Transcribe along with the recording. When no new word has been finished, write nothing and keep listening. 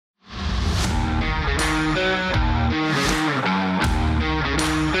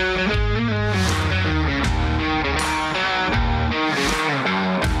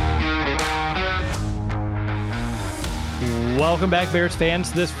Welcome back, Bears fans,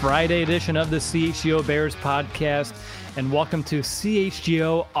 to this Friday edition of the CHGO Bears podcast, and welcome to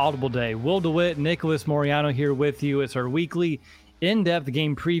CHGO Audible Day. Will DeWitt, Nicholas Moriano here with you. It's our weekly in-depth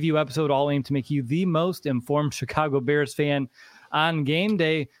game preview episode, all aimed to make you the most informed Chicago Bears fan on game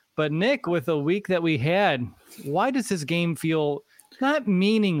day. But Nick, with the week that we had, why does this game feel not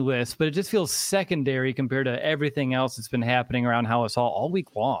meaningless, but it just feels secondary compared to everything else that's been happening around Hallis Hall all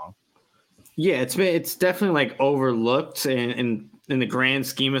week long? Yeah, it's definitely like overlooked in the grand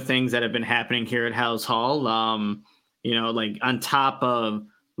scheme of things that have been happening here at Hallis Hall. Like on top of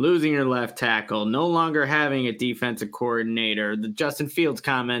losing your left tackle, no longer having a defensive coordinator, the Justin Fields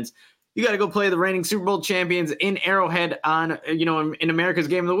comments, you got to go play the reigning Super Bowl champions in Arrowhead in America's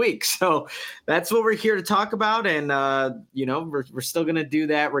Game of the Week. So that's what we're here to talk about. And, we're still going to do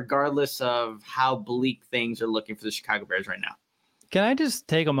that regardless of how bleak things are looking for the Chicago Bears right now. Can I just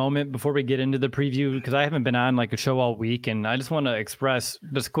take a moment before we get into the preview? Because I haven't been on like a show all week, and I just want to express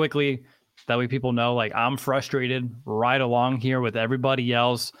just quickly, that way people know, like, I'm frustrated right along here with everybody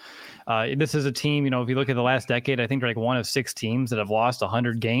else. This is a team, if you look at the last decade, I think they're like one of 6 teams that have lost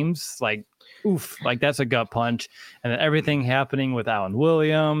 100 games. Like, oof, like that's a gut punch. And then everything happening with Alan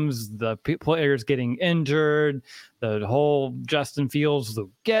Williams, the players getting injured, the whole Justin Fields,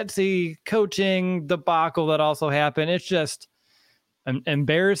 Luke Getsy coaching debacle that also happened. It's just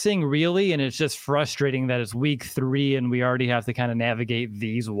embarrassing, really, and it's just frustrating that it's week 3 and we already have to kind of navigate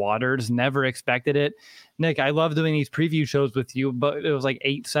these waters. Never expected it. Nick, I love doing these preview shows with you, but it was like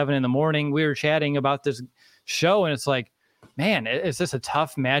 8-7 in the morning. We were chatting about this show, and it's like, man, it's just a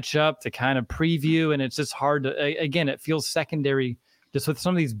tough matchup to kind of preview, and it's just hard to, again, it feels secondary just with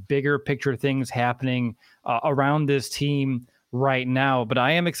some of these bigger picture things happening around this team right now. But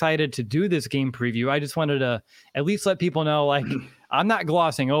I am excited to do this game preview. I just wanted to at least let people know, like, I'm not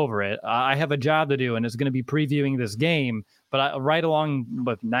glossing over it. I have a job to do, and it's going to be previewing this game. But right along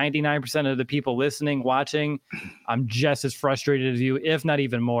with 99% of the people listening, watching, I'm just as frustrated as you, if not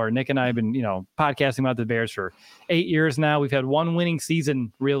even more. Nick and I have been, podcasting about the Bears for 8 years now. We've had one winning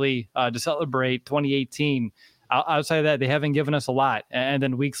season, really, to celebrate 2018. Outside of that, they haven't given us a lot. And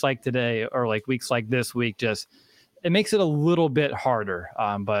then weeks like today, or like weeks like this week, just it makes it a little bit harder.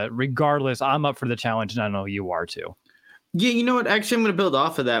 But regardless, I'm up for the challenge, and I know you are too. Yeah, you know what? Actually, I'm going to build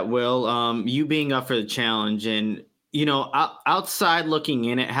off of that, Will. You being up for the challenge, and outside looking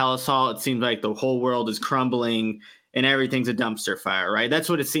in at Hallis Hall, it seems like the whole world is crumbling and everything's a dumpster fire, right? That's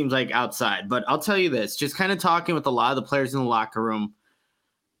what it seems like outside. But I'll tell you this: just kind of talking with a lot of the players in the locker room,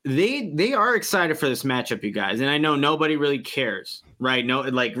 they are excited for this matchup, you guys. And I know nobody really cares, right? No,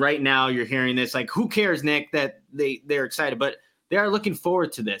 like right now you're hearing this, like, who cares, Nick, that they're excited, but they are looking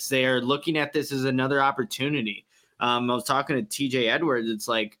forward to this. They are looking at this as another opportunity. I was talking to TJ Edwards. It's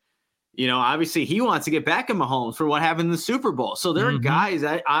like, obviously he wants to get back at Mahomes for what happened in the Super Bowl. So there are guys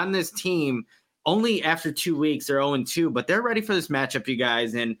on this team only after 2 weeks, they're 0-2, but they're ready for this matchup, you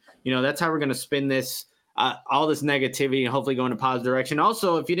guys. And, that's how we're going to spin this, all this negativity, and hopefully go in a positive direction.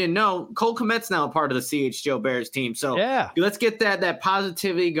 Also, if you didn't know, Cole Kmet's now a part of the CHGO Bears team. So let's get that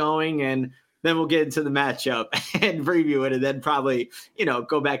positivity going, and then we'll get into the matchup and preview it, and then probably,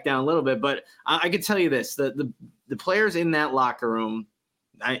 go back down a little bit. But I can tell you this, the players in that locker room,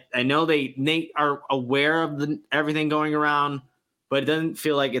 I know they are aware of everything going around, but it doesn't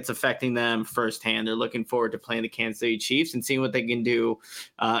feel like it's affecting them firsthand. They're looking forward to playing the Kansas City Chiefs and seeing what they can do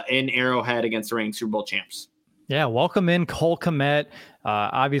in Arrowhead against the reigning Super Bowl champs. Yeah, welcome in Cole Kmet.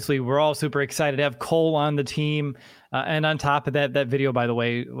 Obviously, we're all super excited to have Cole on the team. And on top of that video, by the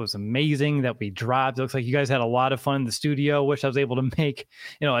way, was amazing that we dropped. It looks like you guys had a lot of fun in the studio. Wish I was able to make,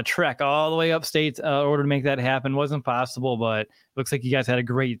 a trek all the way upstate in order to make that happen. Wasn't possible, but looks like you guys had a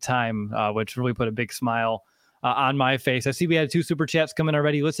great time, which really put a big smile on my face. I see we had 2 super chats coming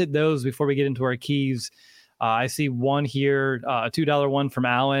already. Let's hit those before we get into our keys. I see one here, a $2 one from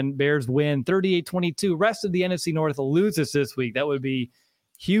Alan. Bears win 38-22. Rest of the NFC North loses this week. That would be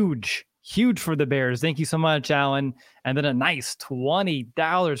huge for the Bears. Thank you so much, Alan. And then a nice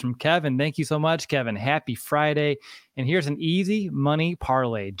 $20 from Kevin. Thank you so much, Kevin. Happy Friday. And here's an easy money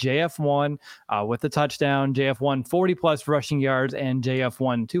parlay. JF1 with the touchdown, JF1 40-plus rushing yards, and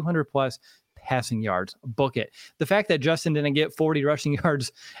JF1 200-plus passing yards. Book it. The fact that Justin didn't get 40 rushing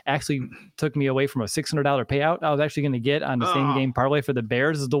yards actually took me away from a $600 payout I was actually going to get on the same game parlay for the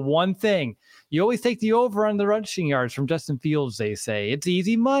Bears. Is the one thing. You always take the over on the rushing yards from Justin Fields, they say. It's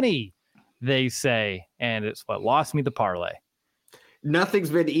easy money, they say. And it's what lost me the parlay.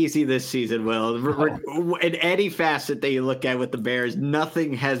 Nothing's been easy this season, Will. In any facet that you look at with the Bears,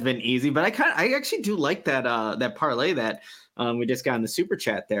 nothing has been easy. But I actually do like that parlay that we just got in the super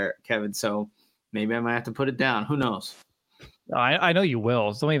chat there, Kevin. So maybe I might have to put it down. Who knows? I know you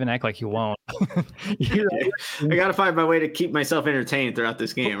will. So don't even act like you won't. You're- I got to find my way to keep myself entertained throughout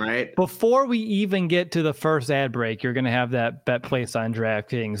this game, right? Before we even get to the first ad break, you're going to have that bet placed on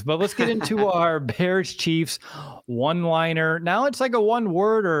DraftKings. But let's get into our Bears Chiefs one-liner. Now it's like a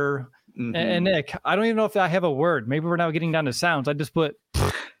one-worder. Mhm. And Nick, I don't even know if I have a word. Maybe we're now getting down to sounds. I just put.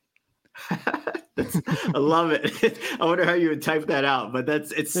 I love it. I wonder how you would type that out, but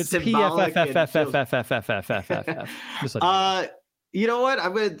it's symbolic. You know what?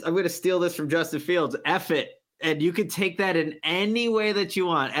 I'm gonna steal this from Justin Fields. F it. And you could take that in any way that you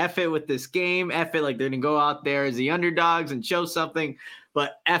want. F it with this game. F it like they're gonna go out there as the underdogs and show something.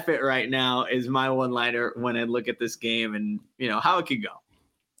 But F it right now is my one-liner when I look at this game and how it could go.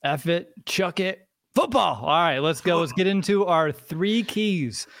 F it, chuck it, football. All right, let's go. Let's get into our 3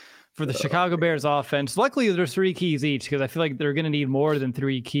 keys for the Chicago Bears offense. Luckily, there's 3 keys each because I feel like they're going to need more than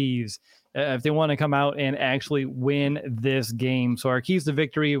 3 keys if they want to come out and actually win this game. So our keys to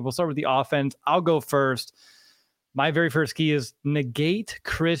victory, we'll start with the offense. I'll go first. My very first key is negate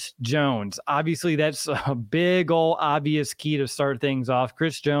Chris Jones. Obviously, that's a big old obvious key to start things off.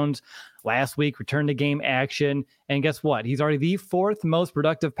 Chris Jones last week returned to game action. And guess what? He's already the 4th most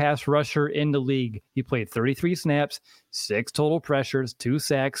productive pass rusher in the league. He played 33 snaps, 6 total pressures, 2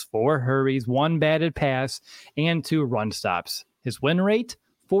 sacks, 4 hurries, 1 batted pass, and 2 run stops. His win rate,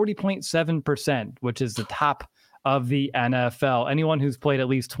 40.7%, which is the top of the NFL. Anyone who's played at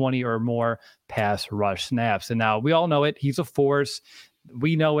least 20 or more pass rush snaps. And now we all know it. He's a force.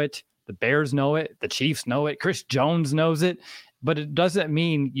 We know it. The Bears know it. The Chiefs know it. Chris Jones knows it. But it doesn't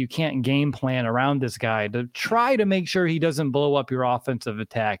mean you can't game plan around this guy to try to make sure he doesn't blow up your offensive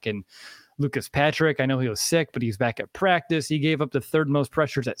attack. And Lucas Patrick, I know he was sick, but he's back at practice. He gave up the 3rd most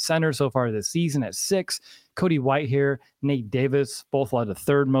pressures at center so far this season at 6. Cody Whitehair, Nate Davis, both led the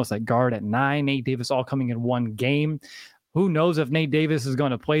 3rd most at guard at 9. Nate Davis all coming in one game. Who knows if Nate Davis is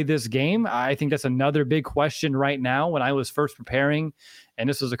going to play this game? I think that's another big question right now. When I was first preparing, and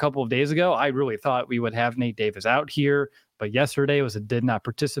this was a couple of days ago, I really thought we would have Nate Davis out here. But yesterday was a did not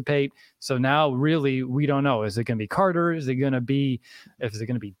participate. So now really we don't know. Is it going to be Carter? Is it going to be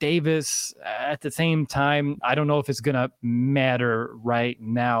Davis? At the same time, I don't know if it's going to matter right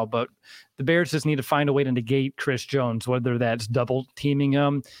now. But the Bears just need to find a way to negate Chris Jones, whether that's double teaming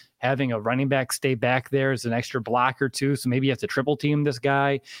him, having a running back stay back there as an extra block or two. So maybe you have to triple team this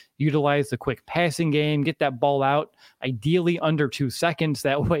guy, utilize the quick passing game, get that ball out, ideally under 2 seconds.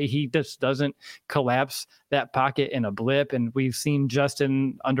 That way he just doesn't collapse that pocket in a blip. And we've seen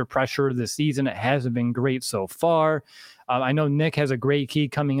Justin under pressure this season. It hasn't been great so far. I know Nick has a great key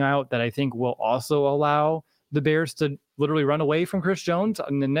coming out that I think will also allow the Bears to literally run away from Chris Jones.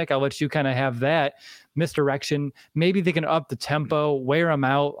 And then Nick, I'll let you kind of have that misdirection. Maybe they can up the tempo, wear him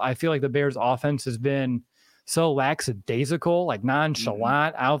out. I feel like the Bears offense has been so lackadaisical, like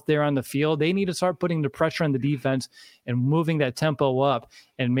nonchalant out there on the field. They need to start putting the pressure on the defense and moving that tempo up.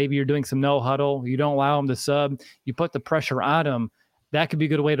 And maybe you're doing some no huddle. You don't allow him to sub. You put the pressure on him. That could be a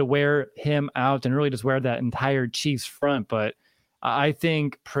good way to wear him out and really just wear that entire Chiefs front. But I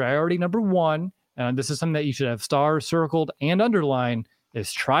think priority number 1, and this is something that you should have stars circled and underlined,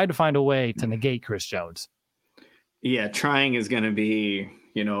 is try to find a way to negate Chris Jones. Yeah, trying is going to be,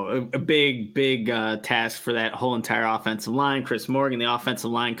 a big task for that whole entire offensive line. Chris Morgan, the offensive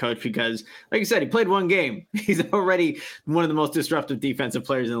line coach, because like you said, he played 1 game. He's already one of the most disruptive defensive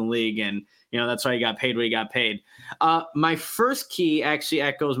players in the league. And, that's why he got paid what he got paid. My first key actually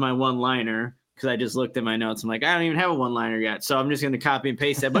echoes my one-liner because I just looked at my notes. I'm like, I don't even have a one-liner yet. So I'm just going to copy and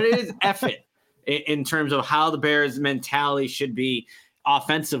paste that. But it is F it in terms of how the Bears' mentality should be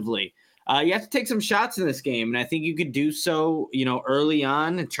offensively. You have to take some shots in this game, and I think you could do so, early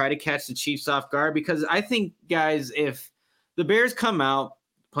on and try to catch the Chiefs off guard, because I think, guys, if the Bears come out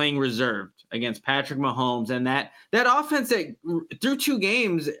playing reserved against Patrick Mahomes and that offense that through 2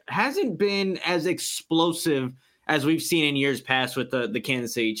 games hasn't been as explosive as we've seen in years past with the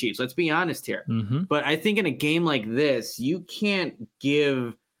Kansas City Chiefs. Let's be honest here. Mm-hmm. But I think in a game like this, you can't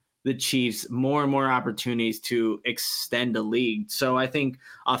give the Chiefs more and more opportunities to extend a lead. So I think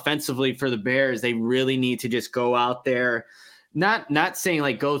offensively for the Bears, they really need to just go out there, not saying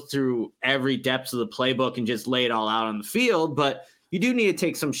like go through every depth of the playbook and just lay it all out on the field, but you do need to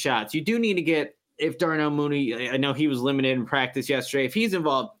take some shots. You do need to get, if Darnell Mooney, I know he was limited in practice yesterday, if he's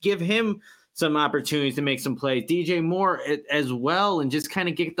involved, give him some opportunities to make some plays. DJ Moore as well, and just kind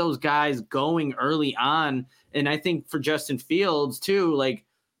of get those guys going early on. And I think for Justin Fields too, like,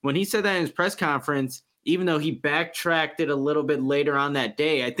 when he said that in his press conference, even though he backtracked it a little bit later on that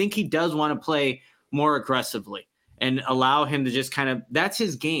day, I think he does want to play more aggressively and allow him to just kind of, that's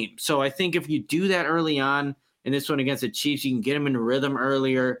his game. So I think if you do that early on, in this one against the Chiefs. You can get him in rhythm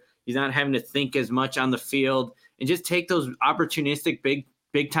earlier. He's not having to think as much on the field and just take those opportunistic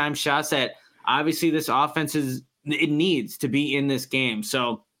big time shots that obviously this offense it needs to be in this game.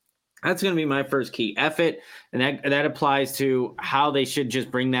 So that's going to be my first key. Effort, and that applies to how they should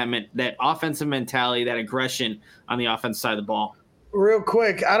just bring that offensive mentality, that aggression on the offensive side of the ball. Real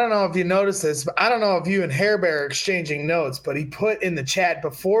quick, I don't know if you noticed this, but I don't know if you and Hair Bear are exchanging notes, but he put in the chat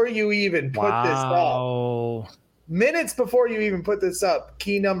before you even put this up, minutes before you even put this up,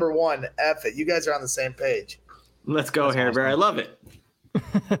 key number 1, F it. You guys are on the same page. Let's go, Hair Bear. I love it.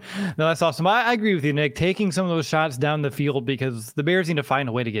 No, that's awesome. I agree with you, Nick. Taking some of those shots down the field because the Bears need to find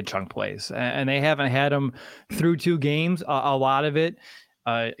a way to get chunk plays, and they haven't had them through 2 games. A lot of it.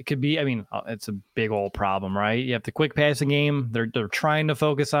 It could be, it's a big old problem, right? You have the quick passing game they're trying to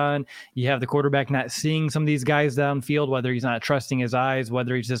focus on. You have the quarterback not seeing some of these guys downfield, whether he's not trusting his eyes,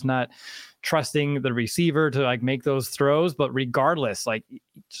 whether he's just not trusting the receiver to like make those throws. But regardless, like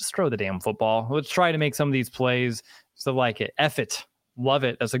just throw the damn football. Let's try to make some of these plays. So like it. F it. Love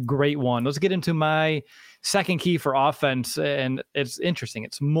it. That's a great one. Let's get into my second key for offense. And it's interesting.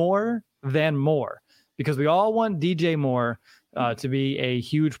 It's more than more because we all want DJ Moore to be a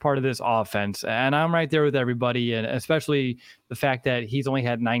huge part of this offense. And I'm right there with everybody, and especially the fact that he's only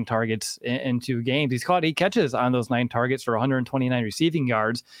had 9 targets in 2 games. He's caught 8 catches on those 9 targets for 129 receiving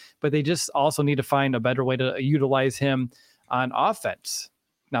yards, but they just also need to find a better way to utilize him on offense.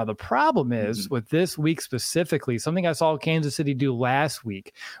 Now, the problem is with this week specifically, something I saw Kansas City do last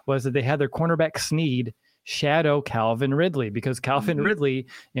week was that they had their cornerback Snead shadow Calvin Ridley because Calvin Ridley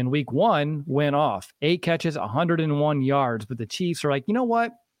in week 1 went off 8 catches, 101 yards. But the Chiefs are like, you know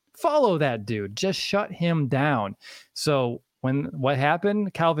what? Follow that dude. Just shut him down. So what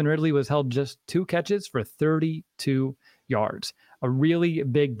happened? Calvin Ridley was held just 2 catches for 32 yards. A really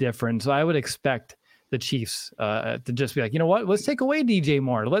big difference. So I would expect the Chiefs to just be like, you know what? Let's take away DJ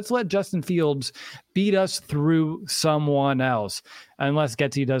Moore. Let's let Justin Fields beat us through someone else. Unless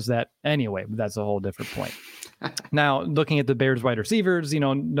Getsy does that anyway, but that's a whole different point. Now, looking at the Bears wide receivers,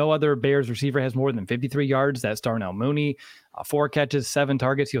 no other Bears receiver has more than 53 yards. That's Darnell Mooney. 4 catches, 7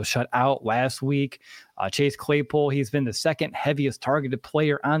 targets. He was shut out last week. Chase Claypool, he's been the second heaviest targeted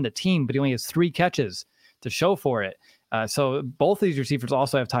player on the team, but he only has 3 catches to show for it. So both of these receivers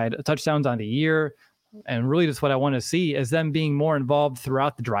also have tied touchdowns on the year. And really just what I want to see is them being more involved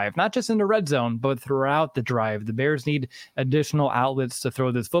throughout the drive, not just in the red zone, but throughout the drive. The Bears need additional outlets to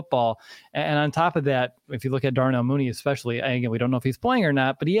throw this football. And on top of that, if you look at Darnell Mooney especially, again, we don't know if he's playing or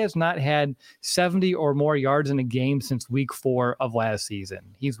not, but he has not had 70 or more yards in a game since week 4 of last season.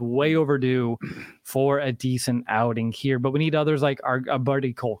 He's way overdue for a decent outing here. But we need others like our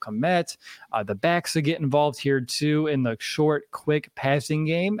buddy Cole Kmet, the backs to get involved here too in the short, quick passing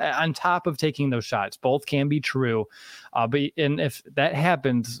game on top of taking those shots. Both can be true. And if that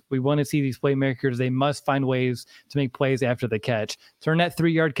happens, we want to see these playmakers. They must find ways to make plays after the catch. Turn that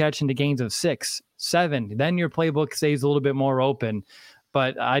 3-yard catch into gains of 6, 7. Then your playbook stays a little bit more open.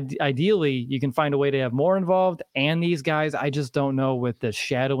 But ideally, you can find a way to have more involved. And these guys, I just don't know with the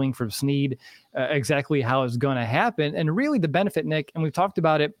shadowing from Snead exactly how it's going to happen. And really the benefit, Nick, and we've talked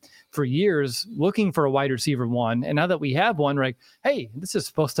about it for years, looking for a wide receiver 1. And now that we have one, like, hey, this is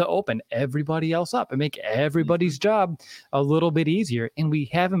supposed to open everybody else up and make everybody's job a little bit easier. And we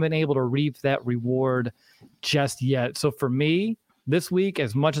haven't been able to reap that reward just yet. So for me, this week,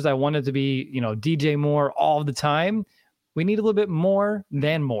 as much as I wanted to be, DJ Moore all the time, we need a little bit more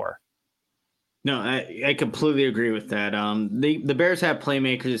than more. No, I completely agree with that. The Bears have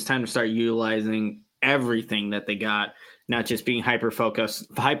playmakers. It's time to start utilizing everything that they got, not just being hyper focused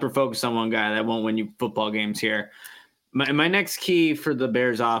on one guy. That won't win you football games here. My next key for the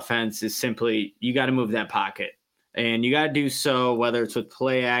Bears offense is simply you got to move that pocket. And you got to do so, whether it's with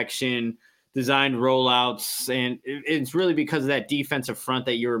play action, designed rollouts, and it's really because of that defensive front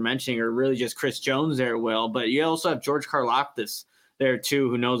that you were mentioning, or really just Chris Jones there, Will. But you also have George Karlaftis there too,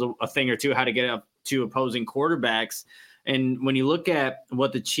 who knows a thing or two how to get up to opposing quarterbacks. And when you look at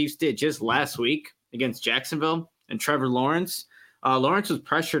what the Chiefs did just last week against Jacksonville and Trevor Lawrence, Lawrence was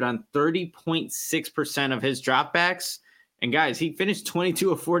pressured on 30.6% of his dropbacks. And guys, he finished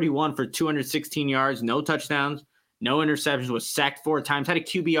 22 of 41 for 216 yards, no touchdowns, no interceptions, was sacked 4 times, had a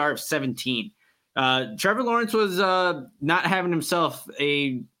QBR of 17. Trevor Lawrence was not having himself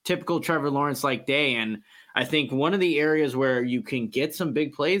a typical Trevor Lawrence-like day. And I think one of the areas where you can get some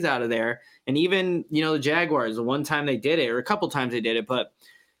big plays out of there, and even, the Jaguars, the one time they did it, or a couple times they did it, but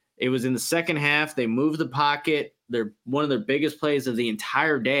it was in the second half. They moved the pocket. One of their biggest plays of the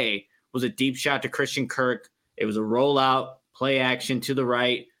entire day was a deep shot to Christian Kirk. It was a rollout, play action to the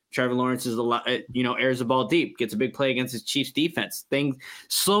right, Trevor Lawrence is airs the ball deep, gets a big play against his Chiefs defense.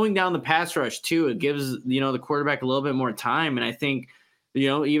 Slowing down the pass rush too. It gives the quarterback a little bit more time, and I think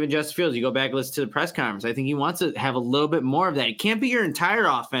even Justin Fields. You go back and listen to the press conference. I think he wants to have a little bit more of that. It can't be your entire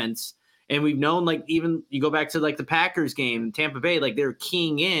offense, and we've known even you go back to the Packers game, Tampa Bay, they're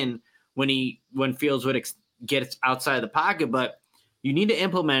keying in when Fields would get outside of the pocket, but you need to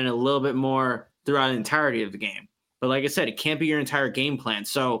implement it a little bit more throughout the entirety of the game. But like I said, it can't be your entire game plan.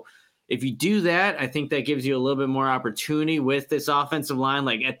 So if you do that, I think that gives you a little bit more opportunity with this offensive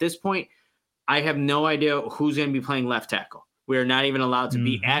line. At this point, I have no idea who's going to be playing left tackle. We are not even allowed to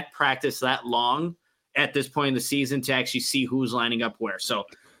be at practice that long at this point in the season to actually see who's lining up where. So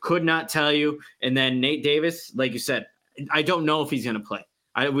could not tell you. And then Nate Davis, like you said, I don't know if he's going to play.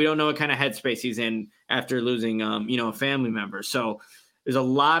 We don't know what kind of headspace he's in after losing, a family member. So there's a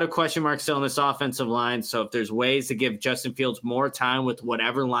lot of question marks still on this offensive line. So if there's ways to give Justin Fields more time with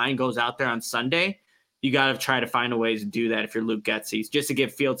whatever line goes out there on Sunday, you got to try to find a way to do that if you're Luke Getsy, just to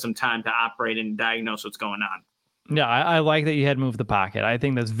give Fields some time to operate and diagnose what's going on. Yeah, I like that you had moved the pocket. I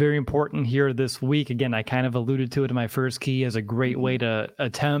think that's very important here this week. Again, I kind of alluded to it in my first key as a great way to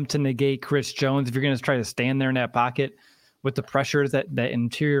attempt to negate Chris Jones. If you're going to try to stand there in that pocket with the pressures that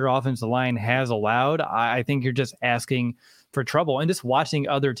interior offensive line has allowed, I think you're just asking for trouble. And just watching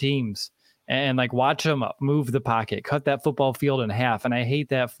other teams and watch them move the pocket, cut that football field in half. And I hate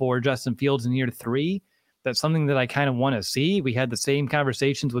that for Justin Fields in year 3. That's something that I kind of want to see. We had the same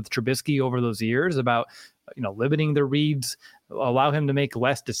conversations with Trubisky over those years about, limiting the reads, allow him to make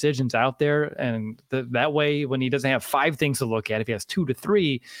less decisions out there. And that way, when he doesn't have 5 things to look at, if he has 2 to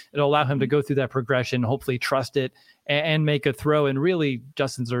 3, it'll allow him to go through that progression, hopefully trust it and make a throw. And really,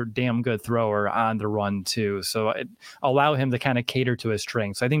 Justin's a damn good thrower on the run too. So allow him to kind of cater to his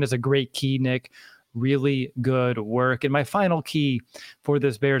strengths. I think that's a great key, Nick. Really good work. And my final key for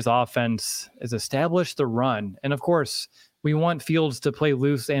this Bears offense is establish the run. And of course, we want Fields to play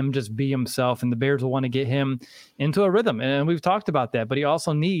loose and just be himself, and the Bears will want to get him into a rhythm. And we've talked about that, but he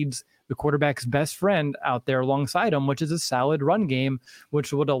also needs the quarterback's best friend out there alongside him, which is a solid run game,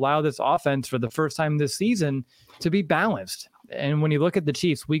 which would allow this offense for the first time this season to be balanced. And when you look at the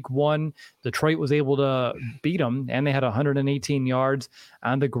Chiefs, week 1, Detroit was able to beat them, and they had 118 yards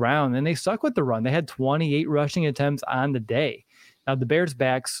on the ground, and they stuck with the run. They had 28 rushing attempts on the day. Now, the Bears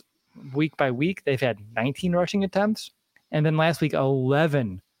backs, week by week, they've had 19 rushing attempts, and then last week,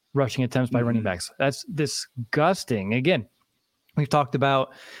 11 rushing attempts by running backs. That's disgusting. Again, we've talked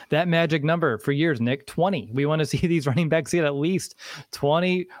about that magic number for years, Nick, 20. We want to see these running backs get at least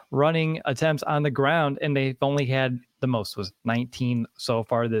 20 running attempts on the ground, and they've only had the most was 19 so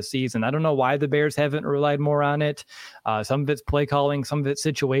far this season. I don't know why the Bears haven't relied more on it. Some of it's play calling, some of it's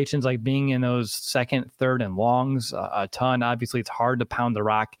situations like being in those 2nd, 3rd, and longs a ton. Obviously, it's hard to pound the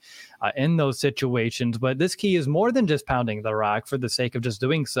rock in those situations, but this key is more than just pounding the rock for the sake of just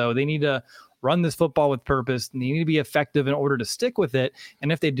doing so. They need to run this football with purpose, and they need to be effective in order to stick with it.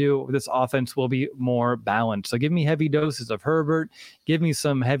 And if they do, this offense will be more balanced. So give me heavy doses of Herbert, give me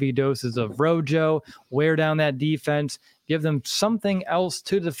some heavy doses of Rojo, wear down that defense, give them something else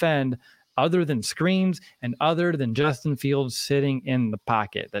to defend other than screens and other than Justin Fields sitting in the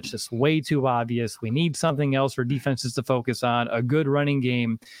pocket. That's just way too obvious. We need something else for defenses to focus on. A good running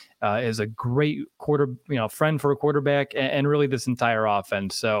game is a great friend for a quarterback and really this entire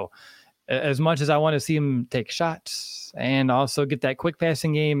offense. So as much as I want to see them take shots and also get that quick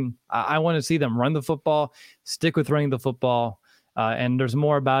passing game, I want to see them run the football, stick with running the football. And there's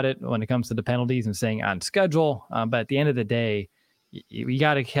more about it when it comes to the penalties and staying on schedule. But at the end of the day, you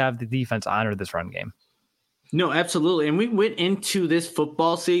got to have the defense honor this run game. No, absolutely. And we went into this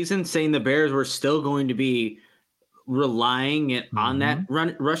football season saying the Bears were still going to be relying on that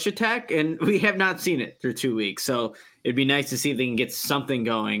rush attack, and we have not seen it through 2 weeks. So it'd be nice to see if they can get something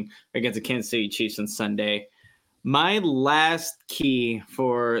going against the Kansas City Chiefs on Sunday. My last key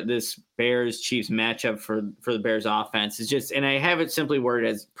for this Bears-Chiefs matchup for the Bears offense is just, and I have it simply worded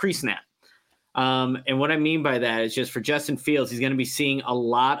as pre-snap. And what I mean by that is just for Justin Fields, he's going to be seeing a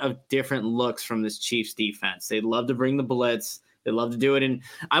lot of different looks from this Chiefs defense. They love to bring the blitz. They love to do it. And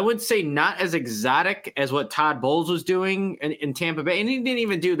I would say not as exotic as what Todd Bowles was doing in Tampa Bay. And he didn't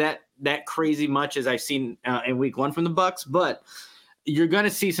even do that crazy much as I've seen in week 1 from the Bucs, but you're going to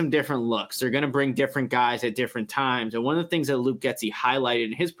see some different looks. They're going to bring different guys at different times. And one of the things that Luke Getsy highlighted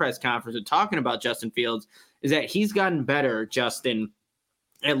in his press conference when talking about Justin Fields is that he's gotten better, Justin,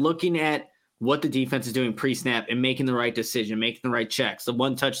 at looking at what the defense is doing pre-snap and making the right decision, making the right checks. The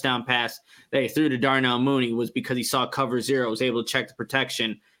 1 touchdown pass that he threw to Darnell Mooney was because he saw cover 0, was able to check the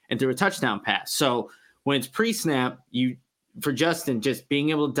protection and threw a touchdown pass. So when it's pre-snap, for Justin, just being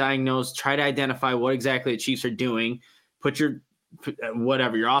able to diagnose, try to identify what exactly the Chiefs are doing, put your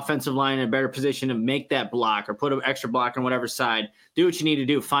offensive line in a better position to make that block or put an extra block on whatever side. Do what you need to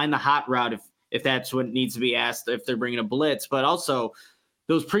do. Find the hot route if that's what needs to be asked, if they're bringing a blitz. But also,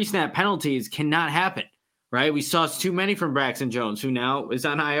 those pre-snap penalties cannot happen, right? We saw too many from Braxton Jones, who now is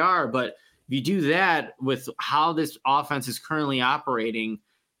on IR. But if you do that with how this offense is currently operating,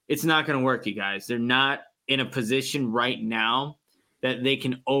 it's not going to work, you guys. They're not in a position right now that they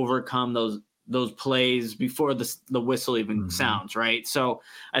can overcome those plays before the whistle even sounds, right? So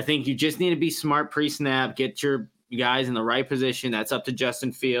I think you just need to be smart pre-snap, get your guys in the right position. That's up to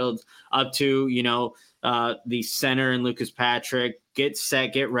Justin Fields, up to, the center and Lucas Patrick. Get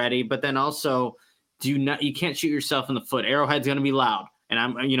set, get ready, but then also you can't shoot yourself in the foot. Arrowhead's going to be loud, and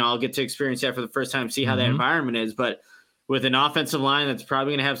I'll get to experience that for the first time, see how that environment is. But with an offensive line that's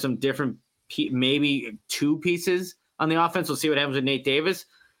probably going to have some different, maybe two pieces on the offense. We'll see what happens with Nate Davis.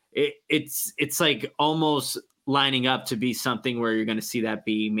 It's like almost lining up to be something where you're going to see that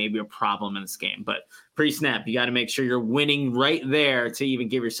be maybe a problem in this game. But pre-snap, you got to make sure you're winning right there to even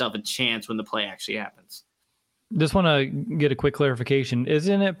give yourself a chance when the play actually happens. Just want to get a quick clarification.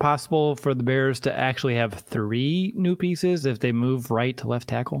 Isn't it possible for the Bears to actually have 3 new pieces if they move right to left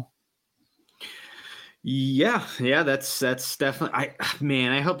tackle? Yeah, that's definitely.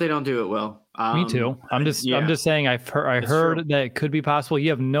 I hope they don't do it well. Me too. I'm just saying. I heard that it could be possible. You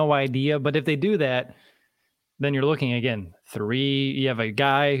have no idea, but if they do that, then you're looking again 3. You have a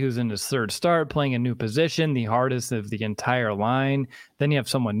guy who's in his 3rd start, playing a new position, the hardest of the entire line. Then you have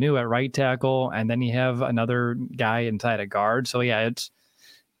someone new at right tackle, and then you have another guy inside a guard. So yeah, it's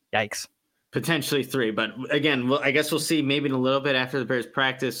yikes. Potentially 3, but again, I guess we'll see maybe in a little bit after the Bears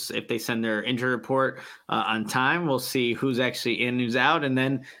practice if they send their injury report on time. We'll see who's actually in, who's out, and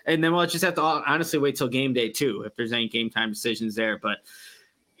then we'll just have to honestly wait till game day too if there's any game time decisions there. But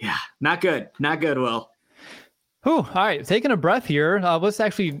yeah, not good, Will. Whew, all right, taking a breath here. Let's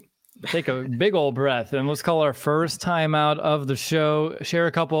actually take a big old breath, and let's call our first time out of the show. Share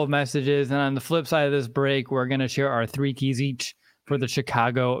a couple of messages, and on the flip side of this break, we're going to share our 3 keys each for the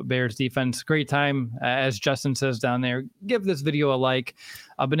Chicago Bears defense. Great time, as Justin says down there. Give this video a like.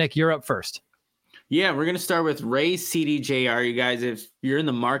 But Nick, you're up first. Yeah, we're going to start with Ray CDJR. You guys, if you're in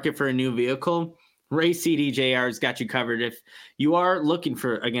the market for a new vehicle, Ray CDJR has got you covered. If you are looking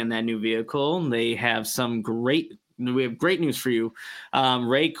for, again, that new vehicle, we have great news for you.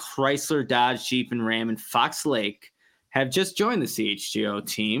 Ray Chrysler, Dodge, Jeep, and Ram in Fox Lake have just joined the CHGO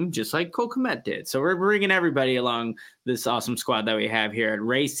team, just like Cole Kmet did. So we're bringing everybody along this awesome squad that we have here at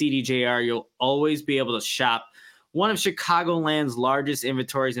Ray CDJR. You'll always be able to shop one of Chicagoland's largest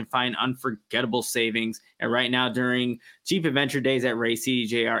inventories and find unforgettable savings. And right now, during Jeep Adventure Days at Ray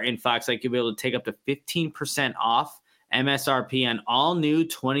CDJR in Fox Lake, you'll be able to take up to 15% off MSRP on all new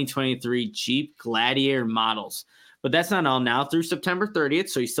 2023 Jeep Gladiator models. But that's not all now through September 30th,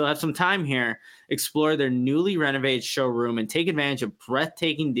 so you still have some time here. Explore their newly renovated showroom and take advantage of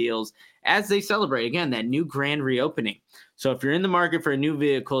breathtaking deals as they celebrate, again, that new grand reopening. So if you're in the market for a new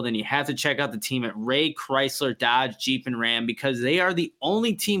vehicle, then you have to check out the team at Ray Chrysler, Dodge, Jeep, and Ram because they are the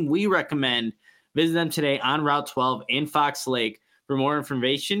only team we recommend. Visit them today on Route 12 in Fox Lake. For more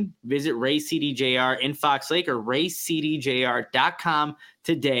information, visit Ray CDJR in Fox Lake or raycdjr.com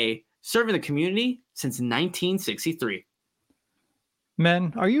today. Serving the community since 1963.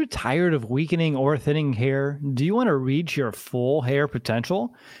 Men, are you tired of weakening or thinning hair? Do you want to reach your full hair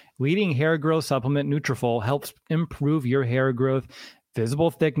potential? Leading hair growth supplement Nutrafol helps improve your hair growth,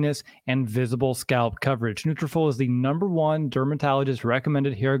 visible thickness, and visible scalp coverage. Nutrafol is the #1 dermatologist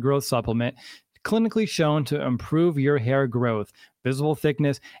recommended hair growth supplement, clinically shown to improve your hair growth, visible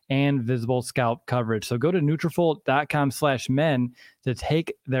thickness, and visible scalp coverage. So go to Nutrafol.com/men to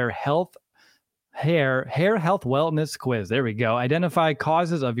take their hair health wellness quiz. There we go. Identify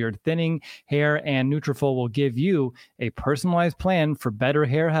causes of your thinning hair, and Nutrafol will give you a personalized plan for better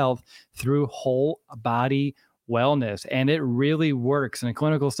hair health through whole body wellness. And it really works. In a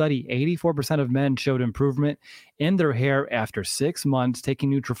clinical study, 84% of men showed improvement in their hair after 6 months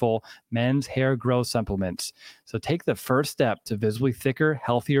taking Nutrafol men's hair growth supplements. So take the first step to visibly thicker,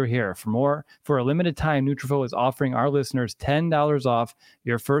 healthier hair. For a limited time, Nutrafol is offering our listeners $10 off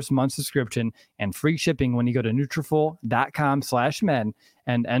your first month subscription and free shipping when you go to Nutrafol.com/men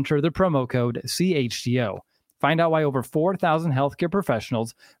and enter the promo code CHGO. Find out why over 4,000 healthcare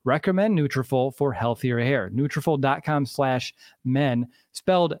professionals recommend Nutrafol for healthier hair. Nutrafol.com/men,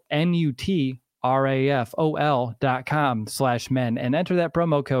 spelled Nutrafol.com/men, and enter that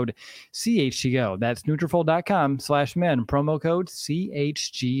promo code CHGO. That's Nutrafol.com/men, promo code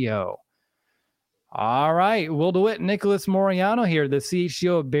CHGO. All right, we'll do it. Nicholas Moriano here, the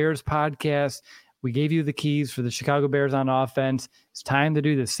CHGO Bears podcast. We gave you the keys for the Chicago Bears on offense. It's time to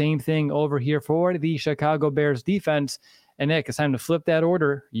do the same thing over here for the Chicago Bears defense. And Nick, it's time to flip that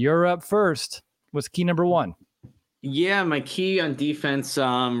order. You're up first. What's key number one? Yeah, my key on defense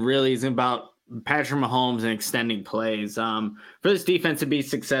really is about Patrick Mahomes and extending plays. For this defense to be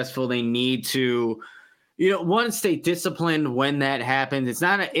successful, they need to, one, stay disciplined when that happens. It's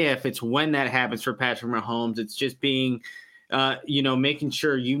not an if, it's when that happens for Patrick Mahomes. It's just being, making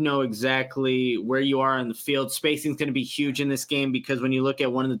sure you know exactly where you are in the field. Spacing is going to be huge in this game because when you look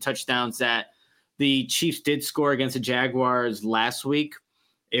at one of the touchdowns that the Chiefs did score against the Jaguars last week,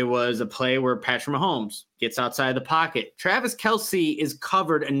 it was a play where Patrick Mahomes gets outside the pocket. Travis Kelce is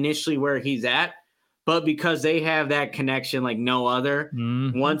covered initially where he's at, but because they have that connection like no other,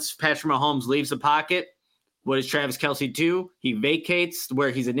 once Patrick Mahomes leaves the pocket, what does Travis Kelce do? He vacates where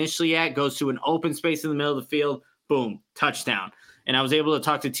he's initially at, goes to an open space in the middle of the field, boom, touchdown. And I was able to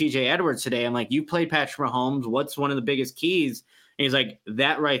talk to TJ Edwards today. I'm like, you played Patrick Mahomes. What's one of the biggest keys? And he's like,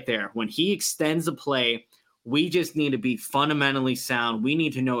 that right there. When he extends a play, we just need to be fundamentally sound. We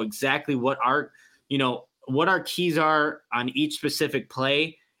need to know exactly what our keys are on each specific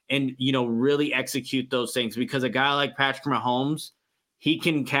play and, really execute those things because a guy like Patrick Mahomes, he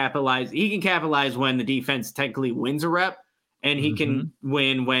can capitalize when the defense technically wins a rep and he can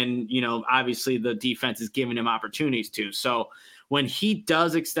win when, obviously the defense is giving him opportunities to. So when he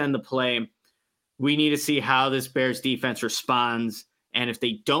does extend the play, we need to see how this Bears defense responds. And if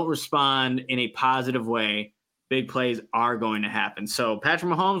they don't respond in a positive way, big plays are going to happen. So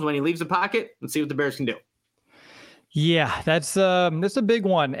Patrick Mahomes, when he leaves the pocket, let's see what the Bears can do. Yeah, that's a big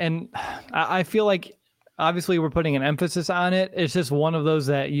one. And I feel like obviously we're putting an emphasis on it. It's just one of those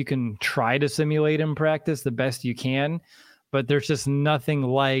that you can try to simulate in practice the best you can, but there's just nothing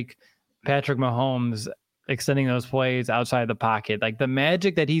like Patrick Mahomes extending those plays outside the pocket. Like the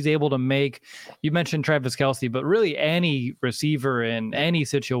magic that he's able to make, you mentioned Travis Kelce, but really any receiver in any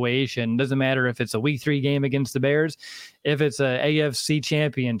situation, doesn't matter if it's a week 3 game against the Bears, if it's a AFC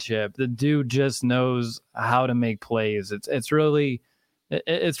championship, the dude just knows how to make plays.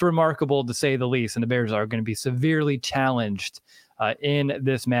 It's remarkable to say the least. And the Bears are going to be severely challenged in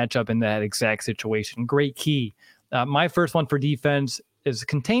this matchup in that exact situation. Great key. My first one for defense is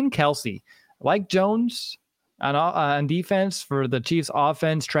contain Kelce. Like Jones on defense for the Chiefs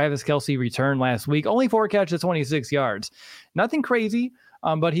offense, Travis Kelce returned last week. Only 4 catches, 26 yards. Nothing crazy,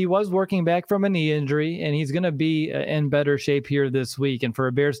 but he was working back from a knee injury, and he's going to be in better shape here this week. And for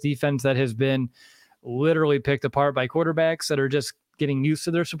a Bears defense that has been literally picked apart by quarterbacks that are just getting used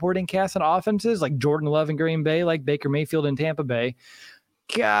to their supporting cast and offenses, like Jordan Love in Green Bay, like Baker Mayfield in Tampa Bay,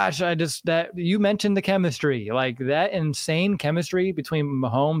 gosh, that you mentioned the chemistry, like that insane chemistry between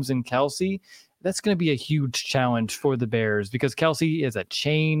Mahomes and Kelce. That's going to be a huge challenge for the Bears because Kelce is a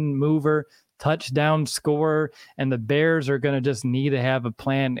chain mover, touchdown scorer, and the Bears are going to just need to have a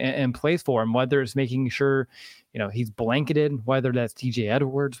plan in place for him, whether it's making sure, he's blanketed, whether that's TJ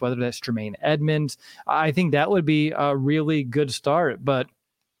Edwards, whether that's Tremaine Edmonds. I think that would be a really good start, but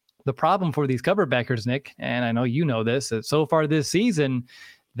the problem for these coverbackers, Nick, and I know you know this, that so far this season,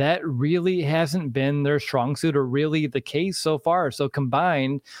 that really hasn't been their strong suit or really the case so far. So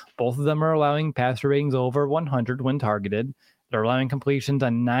combined, both of them are allowing passer ratings over 100 when targeted. They're allowing completions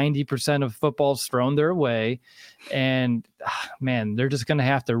on 90% of footballs thrown their way. And, man, they're just going to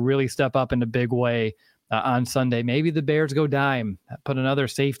have to really step up in a big way on Sunday. Maybe the Bears go dime, put another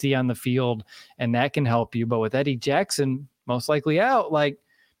safety on the field, and that can help you. But with Eddie Jackson most likely out,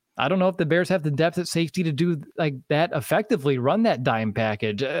 I don't know if the Bears have the depth at safety to do like that effectively, run that dime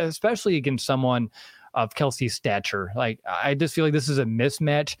package, especially against someone of Kelce's stature. I just feel like this is a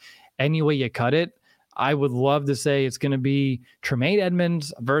mismatch any way you cut it. I would love to say it's going to be Tremaine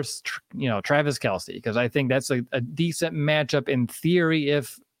Edmonds versus, Travis Kelce, because I think that's a decent matchup in theory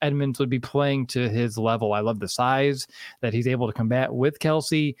if Edmonds would be playing to his level. I love the size that he's able to combat with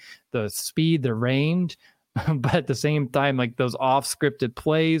Kelce, the speed, the range. But at the same time, like those off-scripted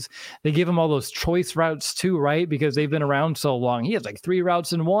plays, they give him all those choice routes too, right? Because they've been around so long. He has like 3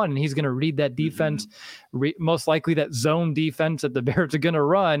 routes in one, and he's going to read that defense, most likely that zone defense that the Bears are going to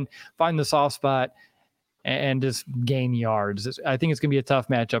run, find the soft spot, and just gain yards. I think it's going to be a tough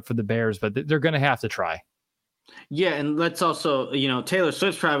matchup for the Bears, but they're going to have to try. Yeah, and let's also, Taylor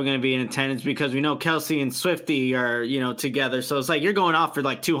Swift's probably going to be in attendance because we know Kelce and Swifty are, together. So it's like you're going off for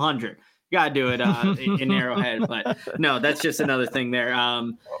like 200. Got to do it in Arrowhead, but no, that's just another thing there.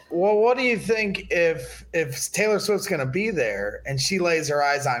 Well, what do you think if Taylor Swift's going to be there and she lays her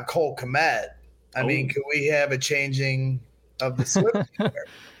eyes on Cole Kmet? I mean, could we have a changing of the Swift there?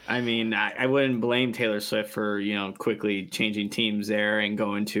 I mean, I wouldn't blame Taylor Swift for, quickly changing teams there and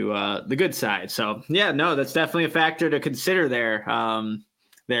going to the good side. So, yeah, no, that's definitely a factor to consider there,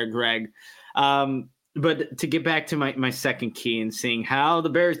 Greg. But to get back to my second key and seeing how the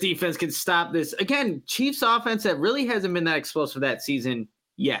Bears defense can stop this, again, Chiefs offense that really hasn't been that explosive that season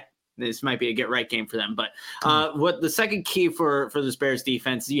yet. This might be a get-right game for them. But what the second key for this Bears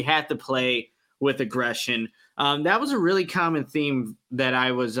defense is you have to play with aggression. That was a really common theme that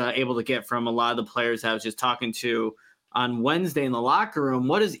I was able to get from a lot of the players I was just talking to on Wednesday in the locker room.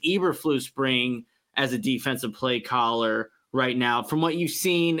 What does Eberflus bring as a defensive play caller right now? From what you've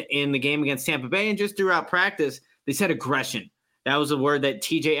seen in the game against Tampa Bay and just throughout practice, they said aggression. That was a word that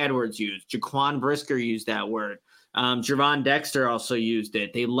TJ Edwards used. Jaquan Brisker used that word. Javon Dexter also used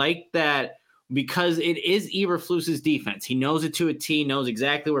it. They like that because it is Eberflus's defense. He knows it to a T, knows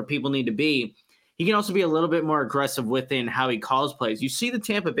exactly where people need to be. He can also be a little bit more aggressive within how he calls plays. You see the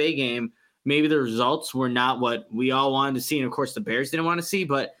Tampa Bay game, maybe the results were not what we all wanted to see. And, of course, the Bears didn't want to see,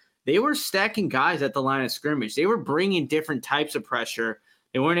 but they were stacking guys at the line of scrimmage. They were bringing different types of pressure.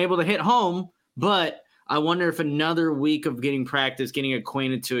 They weren't able to hit home, but I wonder if another week of getting practice, getting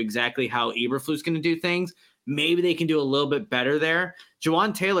acquainted to exactly how Eberflus is going to do things, maybe they can do a little bit better there.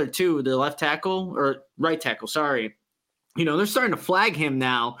 Jawan Taylor, too, their right tackle, they're starting to flag him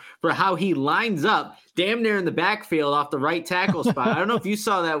now for how he lines up damn near in the backfield off the right tackle spot. I don't know if you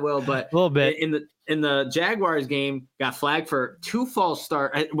saw that, Will, but a little bit in the Jaguars game, got flagged for 2 false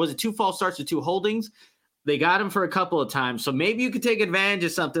starts. Was it 2 false starts or 2 holdings? They got him for a couple of times. So maybe you could take advantage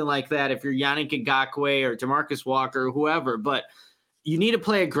of something like that if you're Yannick Ngakoue or Demarcus Walker or whoever. But you need to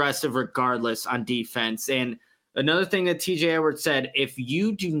play aggressive regardless on defense. And another thing that TJ Edwards said, if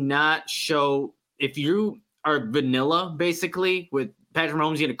you are vanilla, basically, with Patrick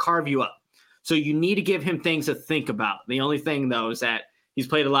Mahomes, he's going to carve you up. So you need to give him things to think about. The only thing, though, is that he's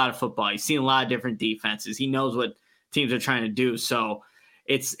played a lot of football. He's seen a lot of different defenses. He knows what teams are trying to do. So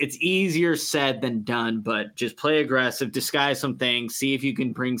it's easier said than done, but just play aggressive, disguise some things, see if you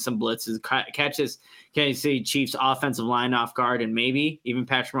can bring some blitzes, catch this Kansas City Chiefs offensive line off guard, and maybe even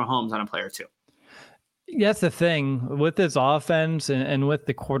Patrick Mahomes on a play or two. That's the thing with this offense and with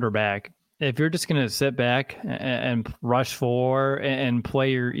the quarterback. If you're just going to sit back and rush for and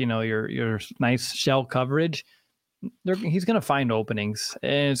play your nice shell coverage, he's going to find openings,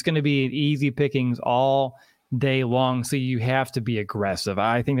 and it's going to be easy pickings all day long. So you have to be aggressive.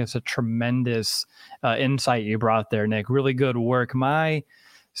 I think that's a tremendous insight you brought there, Nick. Really good work. My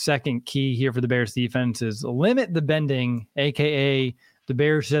second key here for the Bears defense is limit the bending, aka the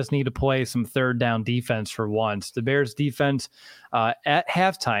Bears just need to play some third down defense for once. The Bears defense at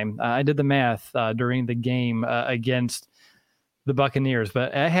halftime, I did the math during the game against the Buccaneers,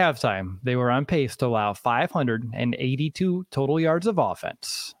 but at halftime, they were on pace to allow 582 total yards of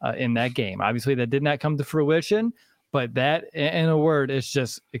offense in that game. Obviously, that did not come to fruition, but that, in a word, is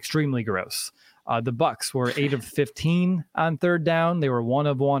just extremely gross. The Bucs were 8 of 15 on third down. They were 1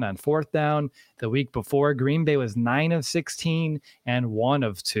 of 1 on fourth down. The week before, Green Bay was 9 of 16 and 1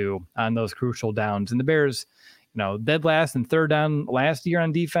 of 2 on those crucial downs. And the Bears, dead last in third down last year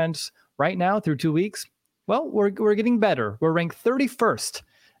on defense. Right now, through 2 weeks, well, we're getting better. We're ranked 31st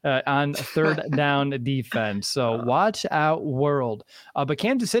on third down defense. So watch out, world. But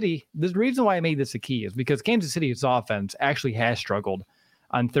Kansas City, the reason why I made this a key is because Kansas City's offense actually has struggled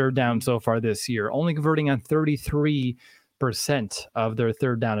on third down so far this year, only converting on 33% of their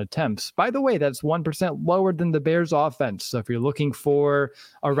third down attempts. By the way, that's 1% lower than the Bears offense. So if you're looking for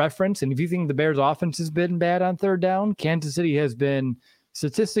a reference, and if you think the Bears offense has been bad on third down, Kansas City has been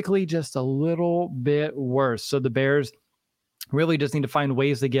statistically just a little bit worse. So the Bears really just need to find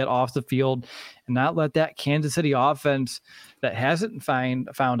ways to get off the field and not let that Kansas City offense that hasn't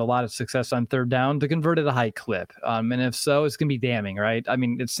found a lot of success on third down to convert at a high clip. And if so, it's going to be damning, right? I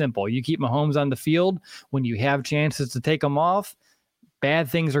mean, it's simple. You keep Mahomes on the field when you have chances to take them off, bad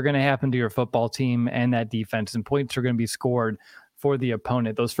things are going to happen to your football team and that defense, and points are going to be scored for the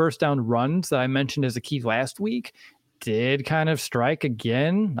opponent. Those first down runs that I mentioned as a key last week did kind of strike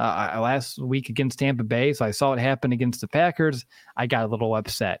again last week against Tampa Bay. So I saw it happen against the Packers. I got a little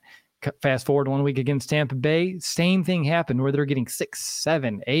upset. Fast forward 1 week against Tampa Bay, same thing happened where they're getting 6,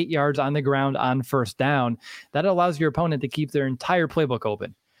 7, 8 yards on the ground on first down. That allows your opponent to keep their entire playbook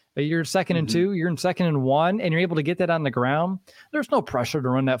open. But you're second and 2, you're in second and 1, and you're able to get that on the ground. There's no pressure to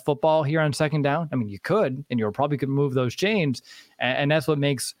run that football here on second down. I mean, you could, and you probably could move those chains. And that's what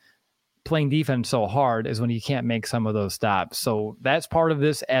makes playing defense so hard, is when you can't make some of those stops. So that's part of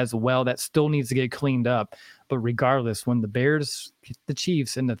this as well. That still needs to get cleaned up. But regardless, when the Bears hit the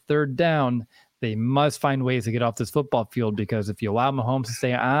Chiefs in the third down, They must find ways to get off this football field, because if you allow Mahomes to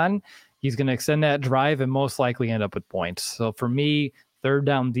stay on, he's going to extend that drive and most likely end up with points. So for me, third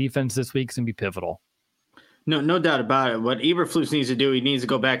down defense this week is going to be pivotal. No doubt about it. What Eberflus needs to do, he needs to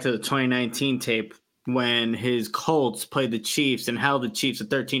go back to the 2019 tape when his Colts played the Chiefs and held the Chiefs at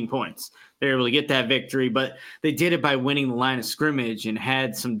 13 points. They were able to get that victory, but they did it by winning the line of scrimmage and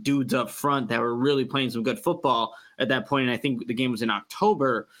had some dudes up front that were really playing some good football at that point. And I think the game was in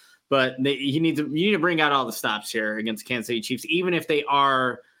October, but you need to bring out all the stops here against Kansas City Chiefs, even if they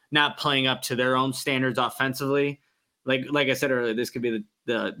are not playing up to their own standards offensively. Like I said earlier, this could be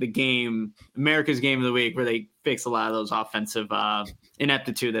the game, America's game of the week, where they fix a lot of those offensive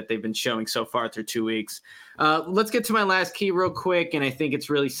ineptitude that they've been showing so far through 2 weeks. Let's get to my last key real quick, and I think it's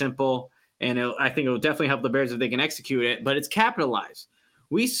really simple, and I think it will definitely help the Bears if they can execute it, but it's capitalize.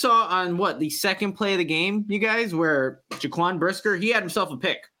 We saw on the second play of the game, you guys, where Jaquan Brisker, he had himself a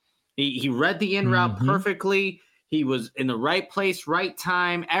pick. He read the in route perfectly. He was in the right place, right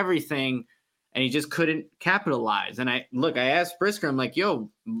time, everything, and he just couldn't capitalize. And I asked Brisker, I'm like, yo,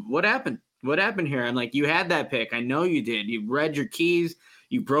 what happened? What happened here? I'm like, you had that pick. I know you did. You read your keys.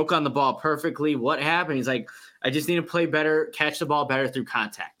 You broke on the ball perfectly. What happened? He's like, I just need to play better, catch the ball better through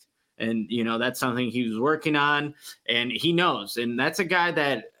contact. And, that's something he was working on, and he knows. And that's a guy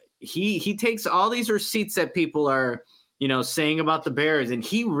that he takes all these receipts that people are, saying about the Bears. And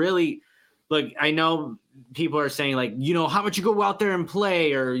he really, I know people are saying, how much you go out there and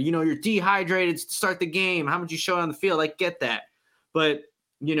play, or, you're dehydrated to start the game. How much you show on the field? I get that. But,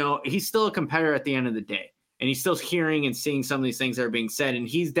 he's still a competitor at the end of the day. And he's still hearing and seeing some of these things that are being said. And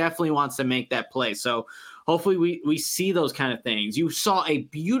he definitely wants to make that play. So hopefully we see those kind of things. You saw a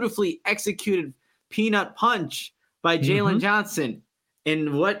beautifully executed peanut punch by Jalen Johnson.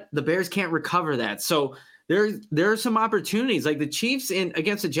 And what the Bears can't recover that. So there are some opportunities. Like the Chiefs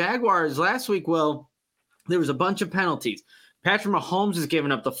against the Jaguars last week, there was a bunch of penalties. Patrick Mahomes is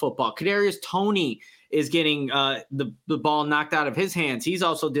giving up the football. Kadarius Toney is getting the ball knocked out of his hands. He's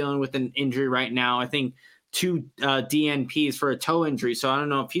also dealing with an injury right now. I think 2 DNPs for a toe injury. So I don't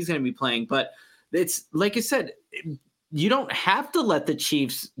know if he's going to be playing. But it's like I said, you don't have to let the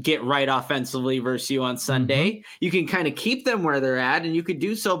Chiefs get right offensively versus you on Sunday. You can kind of keep them where they're at, and you could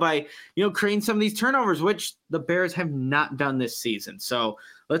do so by, creating some of these turnovers, which the Bears have not done this season. So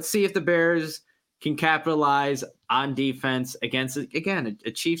let's see if the Bears can capitalize on defense against, again,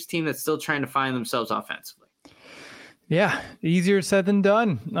 a Chiefs team that's still trying to find themselves offensively. Yeah, easier said than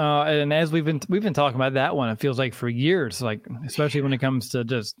done. And as we've been talking about that one, it feels like for years, especially when it comes to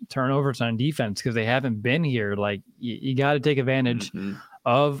just turnovers on defense, because they haven't been here. You got to take advantage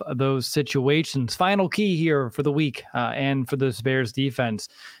of those situations. Final key here for the week and for this Bears defense.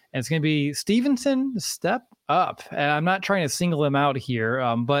 And it's going to be Stevenson step up. And I'm not trying to single him out here,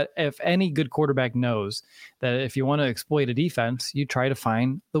 but if any good quarterback knows that if you want to exploit a defense, you try to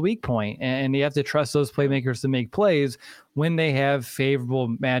find the weak point. And you have to trust those playmakers to make plays when they have favorable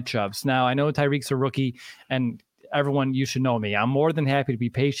matchups. Now, I know Tyreek's a rookie, and everyone, you should know me. I'm more than happy to be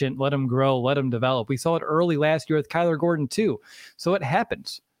patient, let him grow, let him develop. We saw it early last year with Kyler Gordon too. So it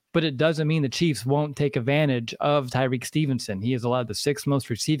happens. But it doesn't mean the Chiefs won't take advantage of Tyreek Stevenson. He has allowed the 6th most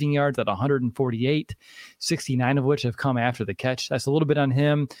receiving yards at 148, 69 of which have come after the catch. That's a little bit on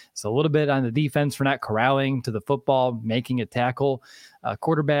him. It's a little bit on the defense for not corralling to the football, making a tackle.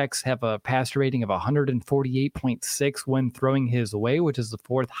 Quarterbacks have a passer rating of 148.6 when throwing his way, which is the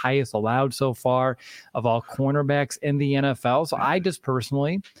 4th highest allowed so far of all cornerbacks in the NFL. So I just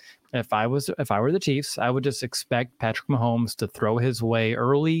personally, if I were the Chiefs, I would just expect Patrick Mahomes to throw his way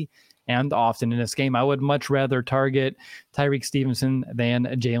early and often in this game. I would much rather target Tyreek Stevenson than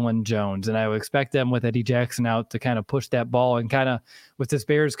Jalen Jones. And I would expect them with Eddie Jackson out to kind of push that ball, and kind of with this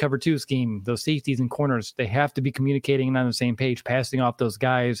Bears cover 2 scheme, those safeties and corners, they have to be communicating on the same page, passing off those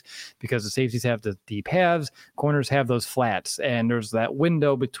guys, because the safeties have the deep halves, corners have those flats, and there's that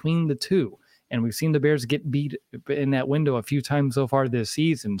window between the two. And we've seen the Bears get beat in that window a few times so far this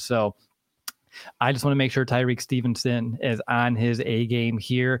season. So I just want to make sure Tyreek Stevenson is on his A game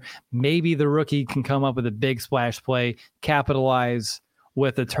here. Maybe the rookie can come up with a big splash play, capitalize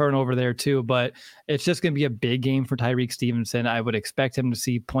with a turnover there too. But it's just going to be a big game for Tyreek Stevenson. I would expect him to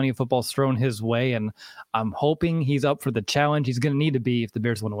see plenty of footballs thrown his way. And I'm hoping he's up for the challenge he's going to need to be if the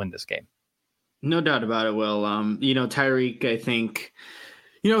Bears want to win this game. No doubt about it, Will. Tyreek, I think,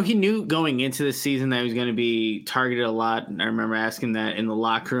 he knew going into the season that he was going to be targeted a lot. And I remember asking that in the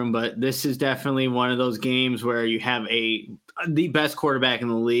locker room, but this is definitely one of those games where you have the best quarterback in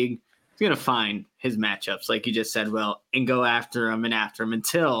the league. He's going to find his matchups, like you just said, Will, and go after him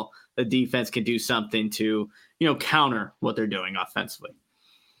until the defense can do something to, counter what they're doing offensively.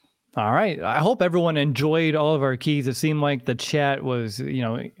 All right. I hope everyone enjoyed all of our keys. It seemed like the chat was,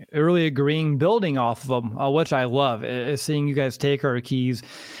 early agreeing, building off of them, which I love. Seeing you guys take our keys,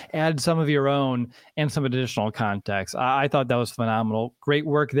 add some of your own, and some additional context. I thought that was phenomenal. Great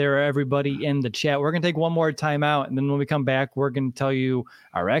work there, everybody in the chat. We're going to take one more time out, and then when we come back, we're going to tell you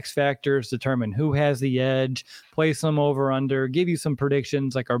our X factors, determine who has the edge, play some over under, give you some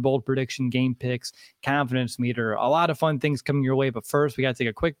predictions like our bold prediction, game picks, confidence meter. A lot of fun things coming your way. But first, we got to take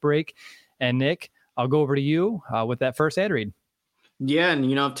a quick break. And Nick, I'll go over to you with that first ad read. Yeah,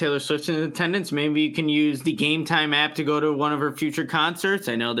 and if Taylor Swift's in attendance, maybe you can use the Game Time app to go to one of her future concerts.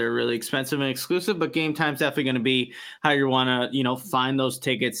 I know they're really expensive and exclusive, but Game Time's definitely going to be how you want to, find those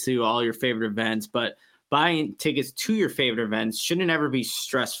tickets to all your favorite events. But buying tickets to your favorite events shouldn't ever be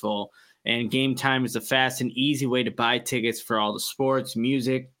stressful. And Game Time is a fast and easy way to buy tickets for all the sports,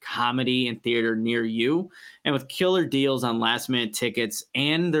 music, comedy, and theater near you. And with killer deals on last-minute tickets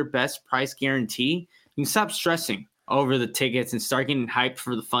and their best price guarantee, you can stop stressing over the tickets and start getting hyped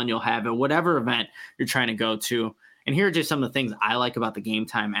for the fun you'll have at whatever event you're trying to go to. And here are just some of the things I like about the Game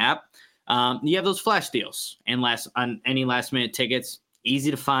Time app. You have those flash deals and on any last-minute tickets, easy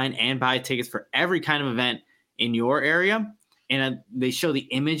to find and buy tickets for every kind of event in your area. And they show the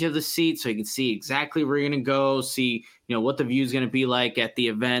image of the seat so you can see exactly where you're going to go, see, what the view is going to be like at the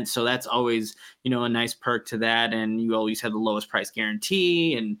event. So that's always, a nice perk to that. And you always have the lowest price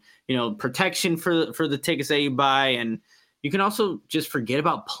guarantee and, protection for the tickets that you buy. And you can also just forget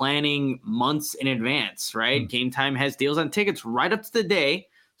about planning months in advance, right? Game Time has deals on tickets right up to the day.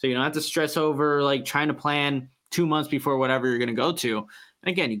 So you don't have to stress over like trying to plan 2 months before whatever you're going to go to.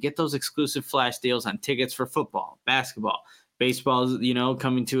 And again, you get those exclusive flash deals on tickets for football, basketball. Baseball's,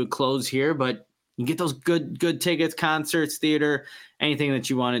 coming to a close here, but you get those good tickets, concerts, theater, anything that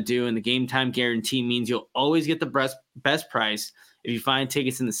you want to do. And the Game Time guarantee means you'll always get the best price. If you find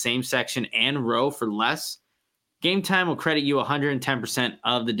tickets in the same section and row for less, Game Time will credit you 110%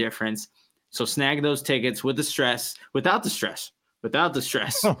 of the difference. So snag those tickets without the stress, with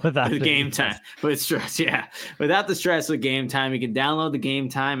Game Time, with stress. Yeah. Without the stress with Game Time, you can download the Game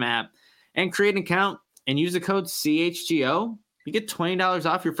Time app and create an account and use the code CHGO. You get $20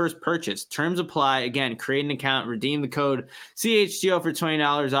 off your first purchase. Terms apply. Again, create an account, redeem the code CHGO for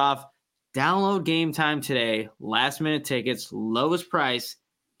 $20 off. Download Game Time today. Last minute tickets, lowest price,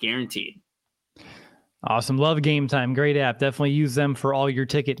 guaranteed. Awesome. Love Game Time. Great app. Definitely use them for all your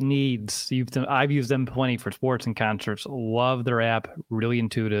ticket needs. I've used them plenty for sports and concerts. Love their app. Really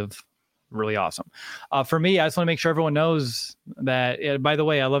intuitive. Really awesome. For me, I just want to make sure everyone knows that, by the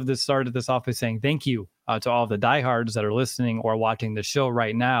way, I love this, started this off by saying thank you to all of the diehards that are listening or watching the show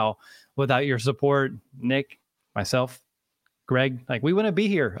right now. Without your support, Nick, myself, Greg, we wouldn't be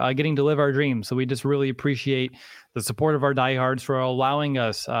here getting to live our dreams. So we just really appreciate the support of our diehards for allowing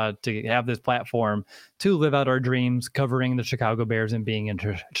us to have this platform to live out our dreams, covering the Chicago Bears and being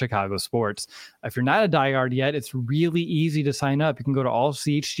into Chicago sports. If you're not a diehard yet, it's really easy to sign up. You can go to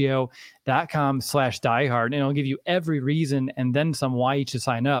allchgo.com/diehard, and it'll give you every reason and then some why you should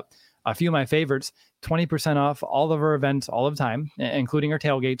sign up. A few of my favorites, 20% off all of our events all of the time, including our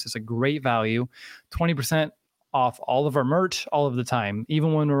tailgates. It's a great value. 20% off all of our merch all of the time,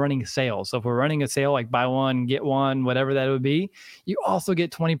 even when we're running sales. So if we're running a sale like buy one, get one, whatever that would be, you also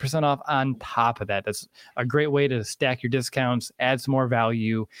get 20% off on top of that. That's a great way to stack your discounts, add some more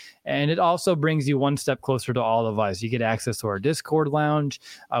value. And it also brings you one step closer to all of us. You get access to our Discord lounge,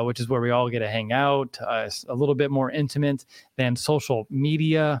 which is where we all get to hang out. It's a little bit more intimate than social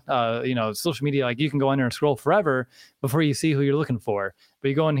media. Social media, you can go in there and scroll forever before you see who you're looking for. But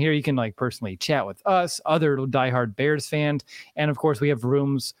you go in here, you can personally chat with us, other diehard Bears fans. And of course, we have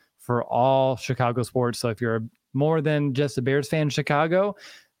rooms for all Chicago sports. So if you're more than just a Bears fan in Chicago,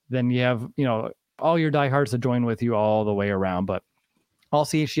 then you have, all your diehards to join with you all the way around. But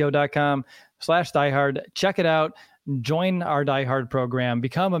allchgo.com/diehard. Check it out. Join our diehard program,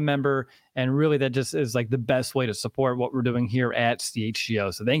 become a member, and really that just is the best way to support what we're doing here at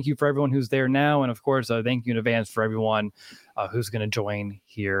CHGO. So thank you for everyone who's there now. And of course, thank you in advance for everyone who's going to join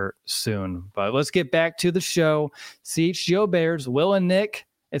here soon. But let's get back to the show. CHGO Bears, Will and Nick.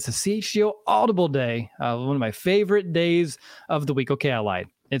 It's a CHGO Audible Day, one of my favorite days of the week. Okay, I lied.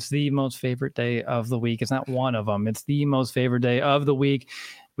 It's the most favorite day of the week. It's not one of them. It's the most favorite day of the week.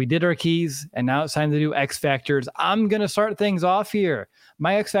 We did our keys, and now it's time to do X Factors. I'm going to start things off here.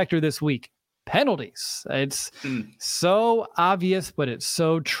 My X Factor this week, penalties. It's so obvious, but it's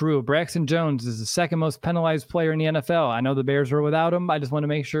so true. Braxton Jones is the second most penalized player in the NFL. I know the Bears were without him. I just want to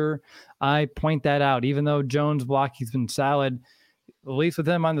make sure I point that out. Even though Jones' blocking's been solid, at least with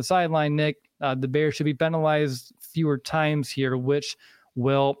him on the sideline, Nick, the Bears should be penalized fewer times here, which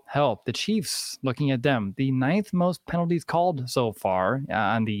will help. The Chiefs, looking at them, the 9th most penalties called so far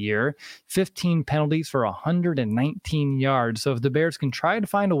on the year, 15 penalties for 119 yards. So if the Bears can try to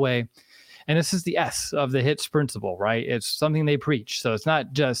find a way, and this is the S of the HITS principle, right? It's something they preach. So it's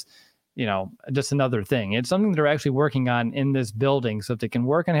not just, just another thing. It's something they're actually working on in this building. So if they can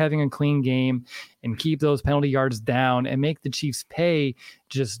work on having a clean game and keep those penalty yards down and make the Chiefs pay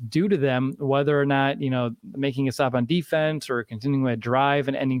just due to them, whether or not, making a stop on defense or continuing a drive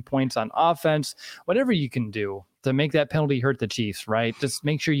and ending points on offense, whatever you can do to make that penalty hurt the Chiefs, right? Just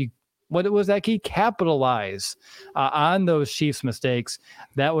make sure what was that key? Capitalize on those Chiefs mistakes.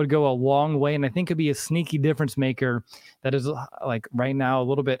 That would go a long way, and I think could be a sneaky difference maker that is like right now a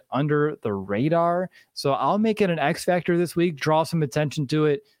little bit under the radar. So I'll make it an X factor this week, draw some attention to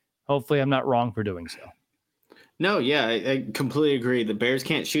it. Hopefully I'm not wrong for doing so. No, yeah, I completely agree. The Bears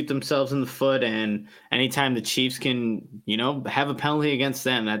can't shoot themselves in the foot, and anytime the Chiefs can, have a penalty against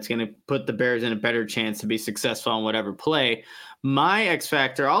them, that's going to put the Bears in a better chance to be successful on whatever play. My X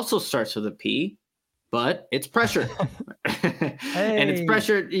factor also starts with a P, but it's pressure. And it's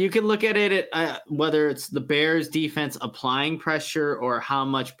pressure. You can look at it whether it's the Bears defense applying pressure or how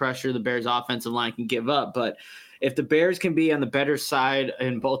much pressure the Bears offensive line can give up. But if the Bears can be on the better side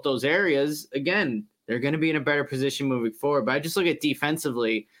in both those areas, again, they're going to be in a better position moving forward. But I just look at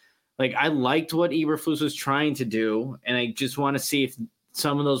defensively, like I liked what Eberflus was trying to do, and I just want to see if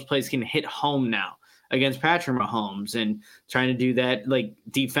some of those plays can hit home now against Patrick Mahomes and trying to do that like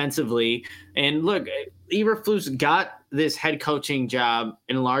defensively. And look, Eberflus got this head coaching job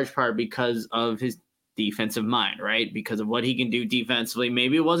in large part because of his defensive mind, right? Because of what he can do defensively.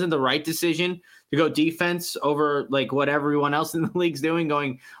 Maybe it wasn't the right decision to go defense over like what everyone else in the league's doing,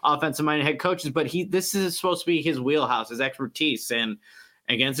 going offensive minded head coaches, but this is supposed to be his wheelhouse, his expertise. And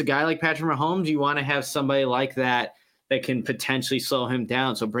against a guy like Patrick Mahomes, you want to have somebody like that can potentially slow him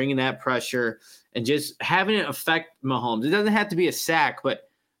down. So bringing that pressure and just having it affect Mahomes. It doesn't have to be a sack, but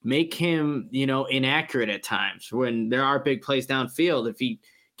make him, inaccurate at times when there are big plays downfield. If he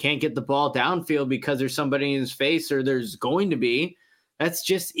can't get the ball downfield because there's somebody in his face or there's going to be, that's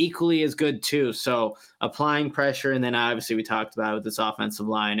just equally as good too. So applying pressure, and then obviously we talked about with this offensive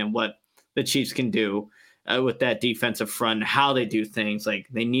line and what the Chiefs can do with that defensive front, how they do things. Like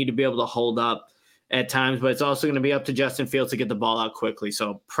they need to be able to hold up at times, but it's also going to be up to Justin Fields to get the ball out quickly.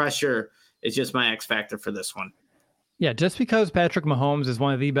 So pressure is just my X factor for this one. Yeah, just because Patrick Mahomes is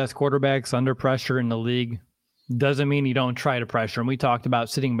one of the best quarterbacks under pressure in the league doesn't mean you don't try to pressure. And we talked about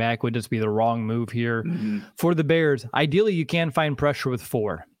sitting back would just be the wrong move here for the Bears. Ideally, you can find pressure with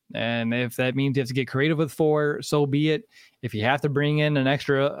 4. And if that means you have to get creative with 4, so be it. If you have to bring in an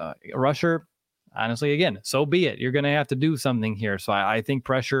extra rusher, honestly, again, so be it. You're going to have to do something here. So I think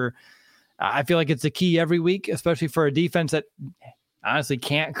pressure, I feel like it's a key every week, especially for a defense that honestly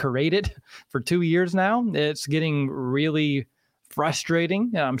can't create it for 2 years now. It's getting really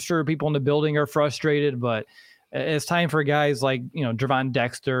frustrating. I'm sure people in the building are frustrated, but it's time for guys like, Javon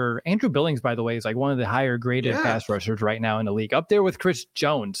Dexter. Andrew Billings, by the way, is like one of the higher graded pass rushers right now in the league, up there with Chris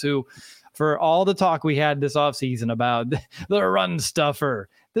Jones, who, for all the talk we had this offseason about the run stuffer,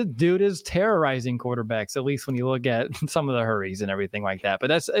 the dude is terrorizing quarterbacks, at least when you look at some of the hurries and everything like that.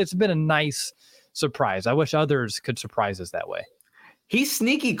 But it's been a nice surprise. I wish others could surprise us that way. He's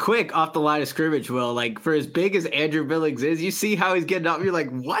sneaky quick off the line of scrimmage, Will. Like, for as big as Andrew Billings is, you see how he's getting up. You're like,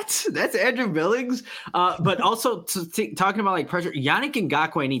 what? That's Andrew Billings? But also, talking about, like, pressure, Yannick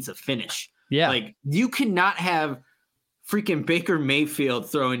Ngakoue needs a finish. Yeah. Like, you cannot have freaking Baker Mayfield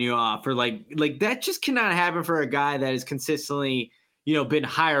throwing you off. Or, like that just cannot happen for a guy that has consistently, been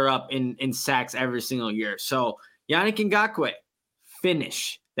higher up in sacks every single year. So, Yannick Ngakoue,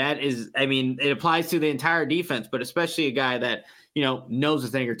 finish. That is, it applies to the entire defense, but especially a guy that, knows a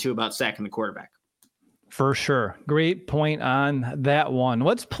thing or two about sacking the quarterback. For sure. Great point on that one.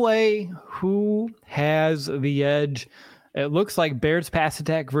 Let's play who has the edge. It looks like Bears pass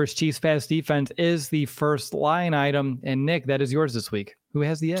attack versus Chiefs pass defense is the first line item. And Nick, that is yours this week. Who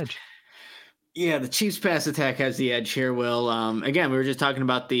has the edge? Yeah, the Chiefs pass attack has the edge here, Will. Again, we were just talking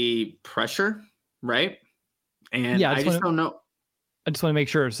about the pressure, right? And yeah, I just don't know. I just want to make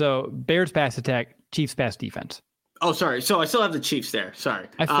sure. So Bears pass attack, Chiefs pass defense. Oh, sorry. So I still have the Chiefs there. Sorry.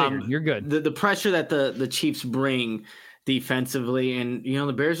 I figured. You're good. The pressure that the Chiefs bring defensively, and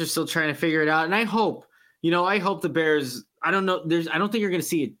the Bears are still trying to figure it out. And I hope the Bears. I don't know. I don't think you're going to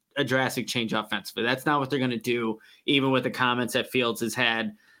see a drastic change offensively. That's not what they're going to do. Even with the comments that Fields has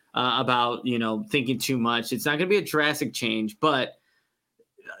had about thinking too much, it's not going to be a drastic change. But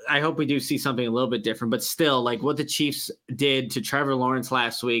I hope we do see something a little bit different. But still, like what the Chiefs did to Trevor Lawrence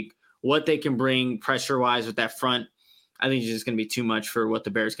last week, what they can bring pressure-wise with that front, I think it's just going to be too much for what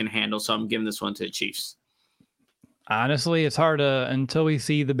the Bears can handle. So I'm giving this one to the Chiefs. Honestly, it's hard to, until we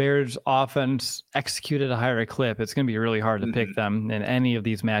see the Bears offense execute at a higher clip, it's going to be really hard to pick them in any of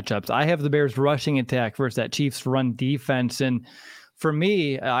these matchups. I have the Bears rushing attack versus that Chiefs run defense. And for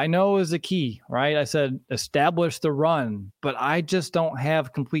me, I know it was a key, right? I said establish the run, but I just don't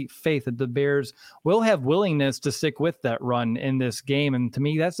have complete faith that the Bears will have willingness to stick with that run in this game. And to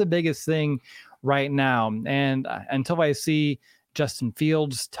me, that's the biggest thing right now. And until I see Justin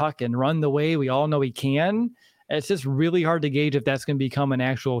Fields tuck and run the way we all know he can, it's just really hard to gauge if that's going to become an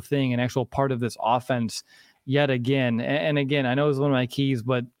actual thing, an actual part of this offense yet again. And again, I know it's one of my keys,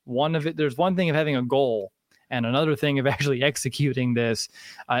 but there's one thing of having a goal and another thing of actually executing this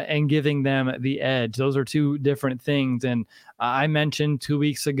and giving them the edge. Those are two different things. And I mentioned 2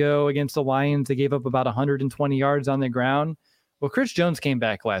 weeks ago against the Lions, they gave up about 120 yards on the ground. Well, Chris Jones came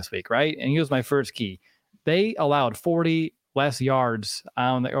back last week, right? And he was my first key. They allowed 40 less yards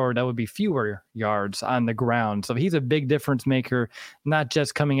or that would be fewer yards on the ground. So he's a big difference maker, not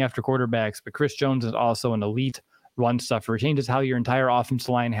just coming after quarterbacks, but Chris Jones is also an elite run stuffer. It changes how your entire offensive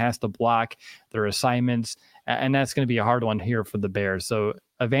line has to block their assignments. And that's going to be a hard one here for the Bears. So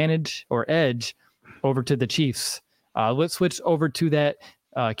advantage or edge over to the Chiefs. Let's switch over to that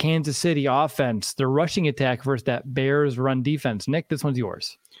Kansas City offense, the rushing attack versus that Bears run defense. Nick, this one's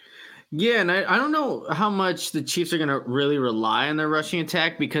yours. Yeah, and I don't know how much the Chiefs are going to really rely on their rushing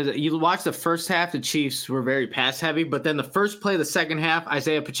attack, because you watch the first half, the Chiefs were very pass heavy, but then the first play of the second half,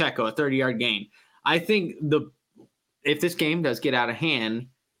 Isaiah Pacheco, a 30-yard gain. I think if this game does get out of hand,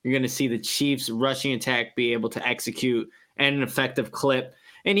 you're going to see the Chiefs rushing attack be able to execute at an effective clip.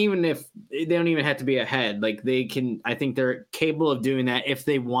 And even if they don't even have to be ahead, like I think they're capable of doing that if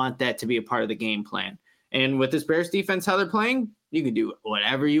they want that to be a part of the game plan. And with this Bears defense, how they're playing, you can do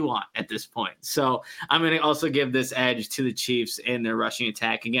whatever you want at this point. So I'm going to also give this edge to the Chiefs in their rushing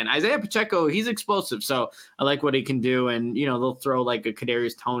attack. Again, Isaiah Pacheco, he's explosive. So I like what he can do. And, they'll throw like a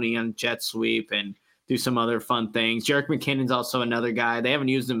Kadarius Toney on jet sweep and do some other fun things. Jerick McKinnon's also another guy. They haven't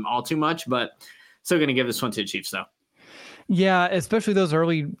used him all too much, but still going to give this one to the Chiefs, though. Yeah, especially those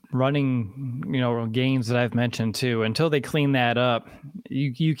early running, gains that I've mentioned too. Until they clean that up,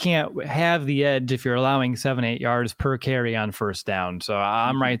 you can't have the edge if you're allowing 7-8 yards per carry on first down. So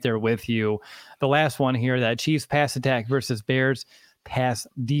I'm right there with you. The last one here, that Chiefs pass attack versus Bears pass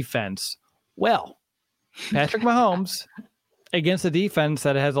defense. Well, Patrick Mahomes against a defense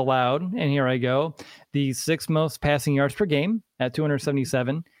that has allowed, and here I go, the 6th most passing yards per game at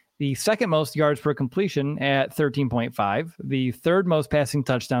 277. The 2nd most yards per completion at 13.5, the 3rd most passing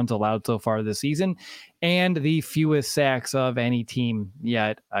touchdowns allowed so far this season, and the fewest sacks of any team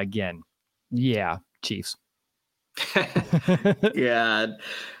yet again. Yeah, Chiefs. Yeah.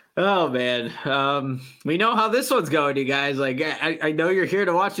 Oh, man. We know how this one's going, you guys. Like, I know you're here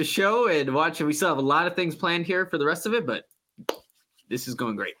to watch the show and we still have a lot of things planned here for the rest of it, but this is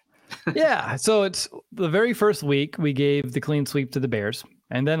going great. Yeah, so it's the very first week we gave the clean sweep to the Bears.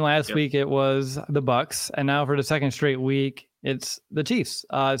 And then last week it was the Bucks, and now for the second straight week, it's the Chiefs.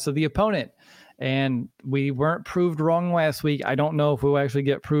 So the opponent, and we weren't proved wrong last week. I don't know if we'll actually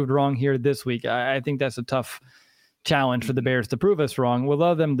get proved wrong here this week. I think that's a tough challenge for the Bears to prove us wrong. We'll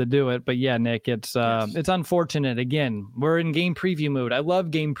love them to do it, but yeah, Nick, it's unfortunate. Again, we're in game preview mode. I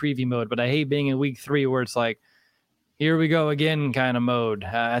love game preview mode, but I hate being in week 3 where it's like, here we go again kind of mode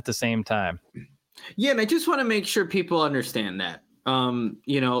at the same time. Yeah, and I just want to make sure people understand that.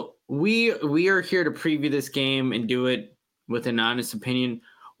 We are here to preview this game and do it with an honest opinion.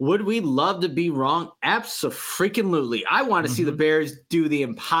 Would we love to be wrong? Absolutely. I want to see the Bears do the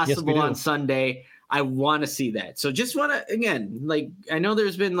impossible on Sunday. I want to see that. So just want to, again, like, I know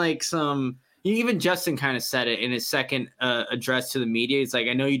there's been like some, even Justin kind of said it in his second address to the media. It's like,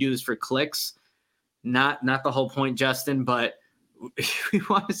 I know you do this for clicks. Not the whole point, Justin, but we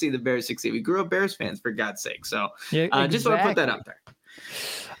want to see the Bears succeed. We grew up Bears fans, for God's sake. So just want to put that out there.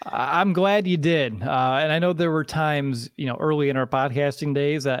 I'm glad you did. And I know there were times, early in our podcasting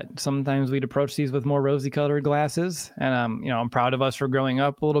days that sometimes we'd approach these with more rosy colored glasses. And, I'm proud of us for growing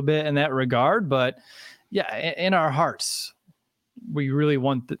up a little bit in that regard. But yeah, in our hearts, we really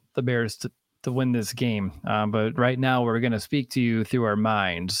want the Bears to win this game. But right now we're going to speak to you through our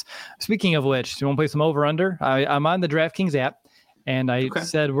minds. Speaking of which, do you want to play some over-under? I'm on the DraftKings app, and I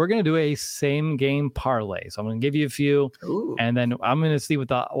said we're going to do a same game parlay. So I'm going to give you a few, and then I'm going to see what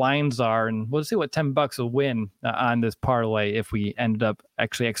the lines are, and we'll see what $10 will win on this parlay if we ended up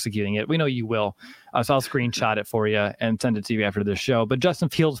actually executing it. We know you will. So I'll screenshot it for you and send it to you after this show. But Justin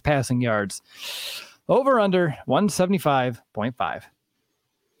Fields passing yards, over under 175.5.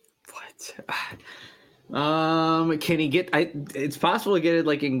 What? Can he get? It's possible to get it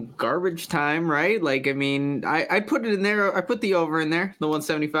like in garbage time, right? Like, I mean, I put it in there. I put the over in there, the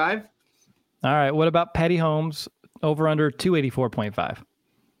 175. All right. What about Patty Holmes over under 284.5?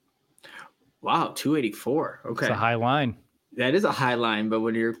 Wow, 284. Okay, it's a high line. That is a high line, but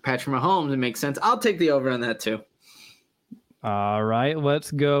when you're Patrick Mahomes, it makes sense. I'll take the over on that too. All right,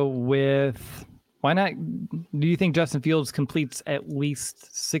 let's go with. Why not? Do you think Justin Fields completes at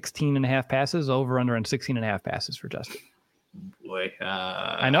least 16 and a half passes, over under on 16 and a half passes for Justin? Boy,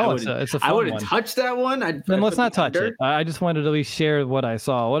 I know it's a fun I wouldn't one. touch that one. Then let's not touch it. I just wanted to at least share what I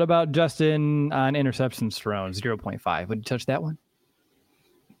saw. What about Justin on interceptions thrown, 0.5? Would you touch that one?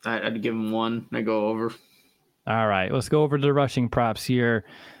 I'd give him 1. I go over. All right, let's go over to the rushing props here.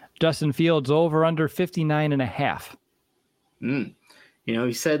 Justin Fields over under 59 and a half. You know,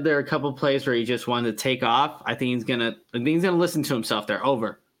 he said there are a couple plays where he just wanted to take off. I think he's gonna listen to himself there.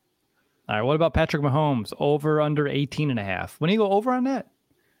 Over. All right, what about Patrick Mahomes? Over under 18 and a half. When do you go over on that?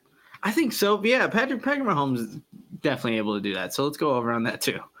 I think so. Yeah, Patrick Mahomes is definitely able to do that. So let's go over on that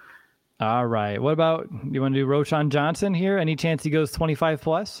too. All right. What about, you want to do Roschon Johnson here? Any chance he goes 25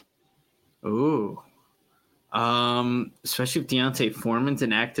 plus? Ooh. Especially if Deontay Foreman's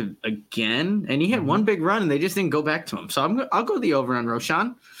inactive again, and he had one big run and they just didn't go back to him. So I'll go the over on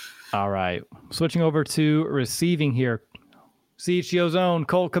Roschon. All right, switching over to receiving here. CHGO's own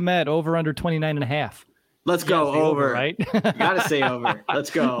Cole Kmet over under 29 and a half. Let's go over, right? Gotta say over. Let's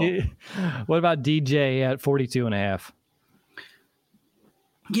go. What about DJ at 42 and a half?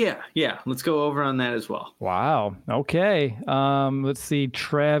 Yeah. Let's go over on that as well. Wow. Okay. Let's see.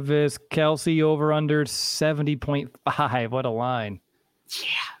 Travis Kelce over under 70.5. What a line. Yeah,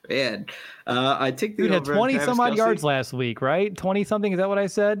 man. I take the Dude over. had 20 some odd yards last week, right? 20 something. Is that what I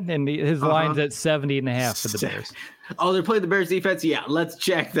said? And his line's at 70 and a half for the Bears. Oh, they're playing the Bears defense. Yeah. Let's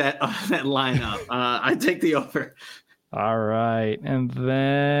check that line up. I take the over. All right. And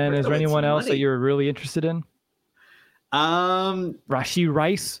then is there anyone else that you're really interested in? Rashee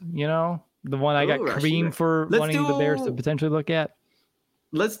Rice, you know, the one I got cream for wanting the Bears to potentially look at.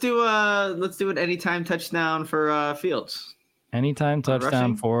 Let's do an anytime touchdown for Fields. Anytime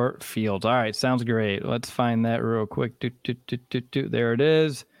touchdown for Fields. All right, sounds great. Let's find that real quick. There it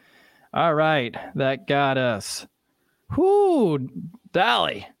is. All right, that got us. Whoo,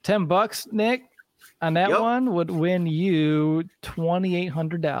 Dolly, $10, Nick, on that one would win you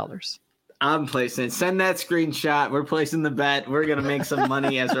 $2,800. I'm placing it. Send that screenshot. We're placing the bet. We're going to make some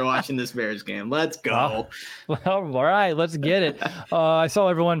money as we're watching this Bears game. Let's go. Well, all right, let's get it. I saw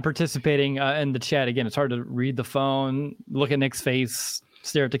everyone participating in the chat. Again, it's hard to read the phone, look at Nick's face,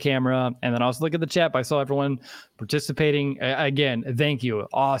 stare at the camera, and then also look at the chat. But I saw everyone participating. Again, thank you.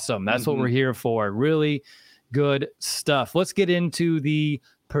 Awesome. That's what we're here for. Really good stuff. Let's get into the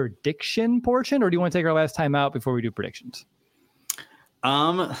prediction portion, or do you want to take our last time out before we do predictions?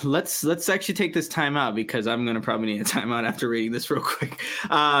 Let's actually take this time out because I'm gonna probably need a timeout after reading this real quick.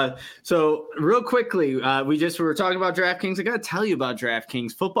 So real quickly, we were talking about DraftKings. I gotta tell you about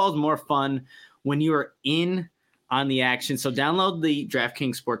DraftKings. Football is more fun when you are in on the action. So download the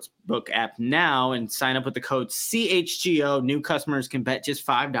DraftKings Sportsbook app now and sign up with the code CHGO. New customers can bet just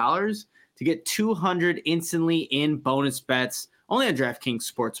 $5 to get $200 instantly in bonus bets. Only on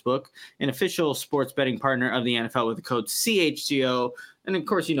DraftKings Sportsbook, an official sports betting partner of the NFL with the code CHGO. And of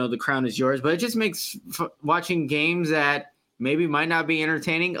course, you know, the crown is yours, but it just makes watching games that maybe might not be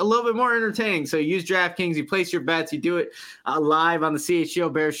entertaining a little bit more entertaining. So you use DraftKings, you place your bets, you do it live on the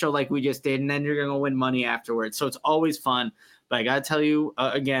CHGO Bears show like we just did, and then you're going to win money afterwards. So it's always fun. But I got to tell you,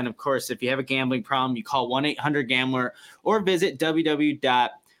 again, of course, if you have a gambling problem, you call 1-800-GAMBLER or visit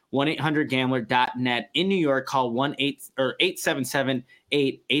www.1800gambler.net. In New York, call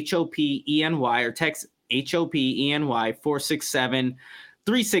 877-8-HOPENY or text HOPENY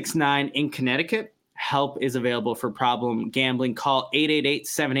 467-369. In Connecticut, help is available for problem gambling. Call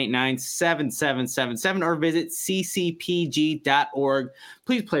 888-789-7777 or visit ccpg.org.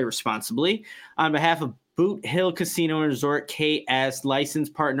 Please play responsibly. On behalf of Boot Hill Casino and Resort, KS,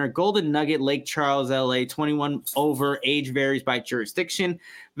 licensed partner, Golden Nugget, Lake Charles, LA, 21 over, age varies by jurisdiction,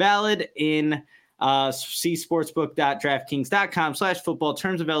 valid in see sportsbook.draftkings.com/football,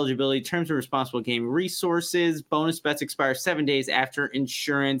 terms of eligibility, terms of responsible gaming resources, bonus bets expire 7 days after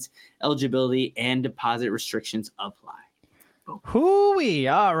insurance eligibility and deposit restrictions apply. Hooey.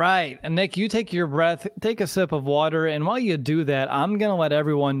 All right. And Nick, you take your breath, take a sip of water. And while you do that, I'm going to let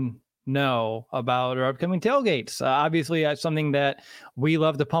everyone know about our upcoming tailgates. Obviously, that's something that we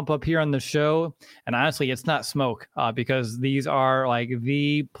love to pump up here on the show. And honestly, it's not smoke because these are like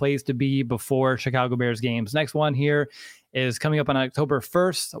the place to be before Chicago Bears games. Next one here is coming up on October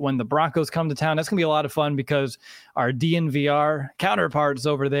 1st when the Broncos come to town. That's going to be a lot of fun because our DNVR counterparts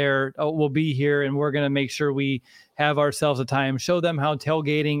over there will be here, and we're going to make sure we have ourselves a time, show them how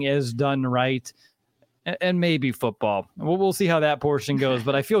tailgating is done right, and maybe football. We'll see how that portion goes,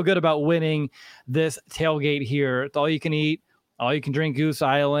 but I feel good about winning this tailgate here. It's all you can eat, all you can drink, Goose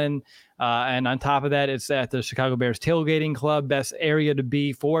Island. And on top of that, it's at the Chicago Bears Tailgating Club, best area to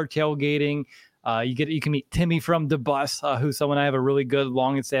be for tailgating. You can meet Timmy from the bus, who's someone I have a really good,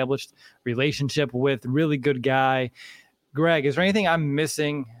 long-established relationship with, really good guy. Greg, is there anything I'm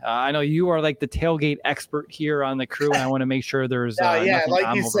missing? I know you are like the tailgate expert here on the crew, and I want to make sure there's yeah, like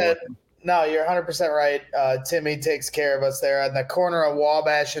I'm you said. No, you're 100% right. Timmy takes care of us there on the corner of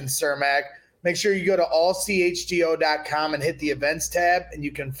Wabash and Cermak. Make sure you go to allchgo.com and hit the events tab, and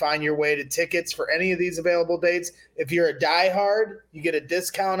you can find your way to tickets for any of these available dates. If you're a diehard, you get a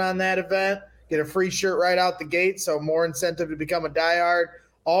discount on that event, get a free shirt right out the gate, so more incentive to become a diehard.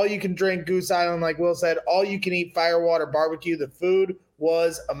 All you can drink Goose Island, like Will said, all you can eat Firewater Barbecue. The food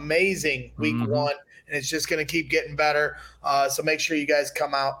was amazing week one, and it's just going to keep getting better. So make sure you guys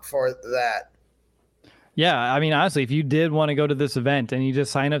come out for that. Yeah, I mean, honestly, if you did want to go to this event and you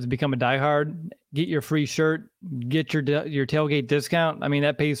just sign up to become a diehard, get your free shirt, get your tailgate discount, I mean,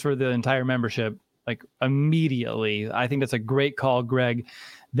 that pays for the entire membership, like, immediately. I think that's a great call, Greg.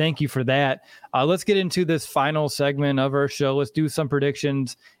 Thank you for that. Let's get into this final segment of our show. Let's do some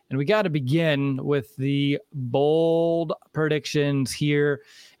predictions. And we got to begin with the bold predictions here.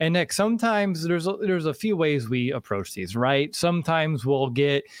 And Nick, sometimes there's a few ways we approach these, right? Sometimes we'll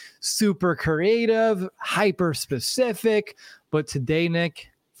get super creative, hyper specific. But today, Nick,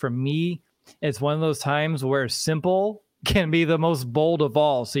 for me, it's one of those times where simple can be the most bold of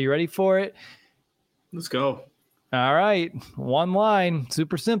all. So you ready for it? Let's go. All right. One line,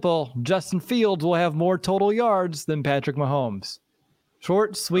 super simple. Justin Fields will have more total yards than Patrick Mahomes.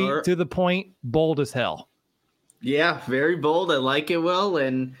 Short, sweet, to the point, bold as hell. Yeah, very bold. I like it, Will.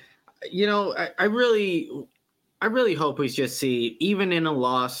 And, you know, I really hope we just see, even in a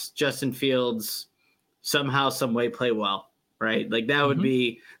loss, Justin Fields somehow, some way play well, right? Like that would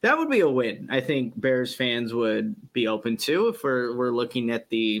be a win. I think Bears fans would be open to if we're looking at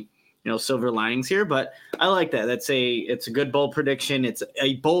the, silver linings here. But I like that. It's a good bold prediction. It's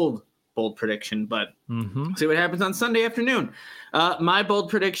a bold prediction, but see what happens on Sunday afternoon. My bold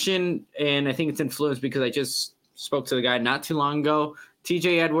prediction, and I think it's influenced because I just spoke to the guy not too long ago,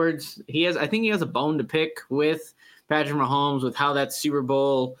 TJ Edwards. I think he has a bone to pick with Patrick Mahomes with how that Super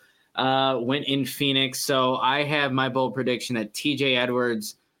Bowl went in Phoenix. So I have my bold prediction that TJ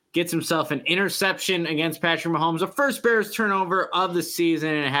Edwards gets himself an interception against Patrick Mahomes, the first Bears turnover of the season,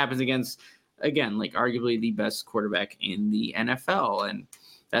 and it happens against, again, like arguably the best quarterback in the NFL. And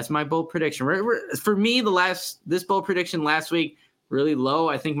that's my bold prediction. For me, this bold prediction last week, really low.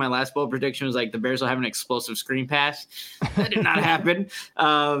 I think my last bold prediction was like the Bears will have an explosive screen pass. That did not happen.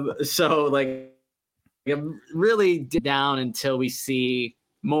 So like really down until we see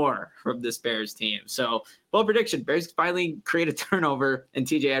more from this Bears team. So bold prediction, Bears finally create a turnover and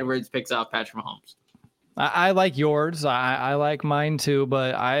TJ Edwards picks off Patrick Mahomes. I like yours. I like mine too,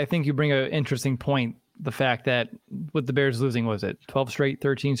 but I think you bring an interesting point. The fact that with the Bears losing, was it 12 straight,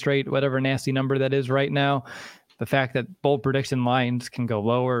 13 straight, whatever nasty number that is right now, the fact that bold prediction lines can go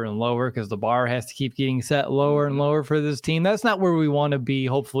lower and lower because the bar has to keep getting set lower and lower for this team. That's not where we want to be.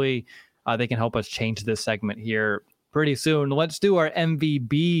 Hopefully they can help us change this segment here pretty soon. Let's do our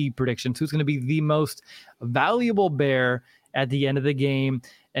MVB predictions. Who's going to be the most valuable Bear at the end of the game?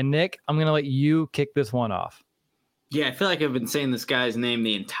 And Nick, I'm going to let you kick this one off. Yeah, I feel like I've been saying this guy's name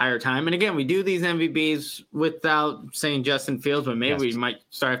the entire time. And again, we do these MVBs without saying Justin Fields, but maybe we might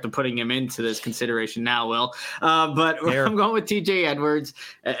start after putting him into this consideration now, Will. But I'm going with TJ Edwards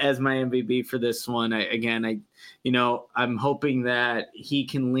as my MVP for this one. I'm hoping that he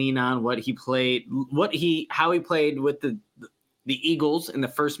can lean on how he played with the Eagles in the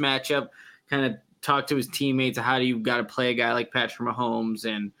first matchup, kind of talk to his teammates, how do you got to play a guy like Patrick Mahomes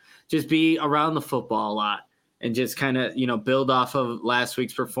and just be around the football a lot. And just kind of, build off of last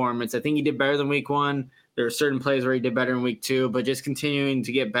week's performance. I think he did better than week one. There are certain plays where he did better in week two, but just continuing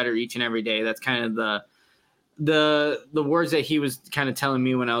to get better each and every day. That's kind of the words that he was kind of telling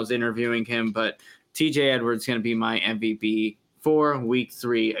me when I was interviewing him. But TJ Edwards is going to be my MVP for week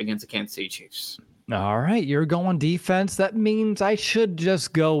 3 against the Kansas City Chiefs. All right, you're going defense. That means I should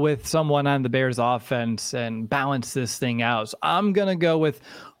just go with someone on the Bears offense and balance this thing out. So I'm going to go with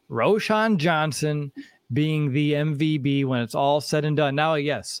Roschon Johnson being the MVP when it's all said and done. Now,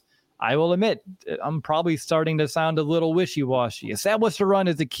 yes, I will admit, I'm probably starting to sound a little wishy-washy. Establish the run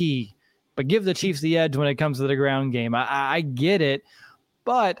is the key, but give the Chiefs the edge when it comes to the ground game. I get it,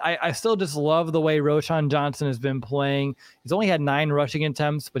 but I still just love the way Roschon Johnson has been playing. He's only had 9 rushing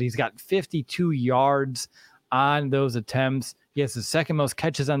attempts, but he's got 52 yards on those attempts. He has the second most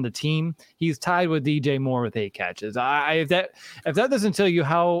catches on the team. He's tied with DJ Moore with 8 catches. If that doesn't tell you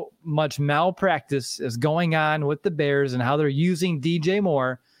how much malpractice is going on with the Bears and how they're using DJ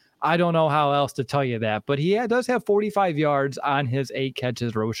Moore, I don't know how else to tell you that. But he does have 45 yards on his 8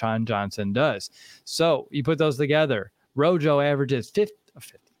 catches. Roschon Johnson does. So you put those together. Rojo averages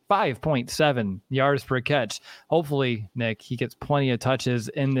 5.7 yards per catch. Hopefully, Nick, he gets plenty of touches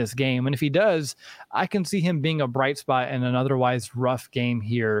in this game. And if he does, I can see him being a bright spot in an otherwise rough game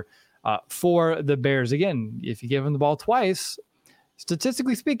here for the Bears. Again, if you give him the ball twice,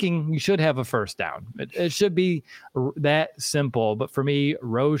 statistically speaking, you should have a first down. It should be that simple. But for me,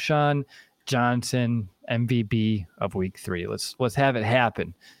 Roschon Johnson, MVP of week 3. Let's have it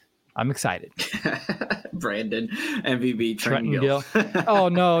happen. I'm excited. Brandon, MVP Trenton Gill. Oh,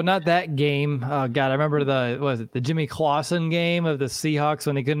 no, not that game. Oh, God, I remember the Jimmy Clausen game of the Seahawks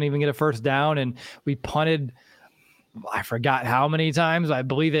when they couldn't even get a first down, and we punted, I forgot how many times. I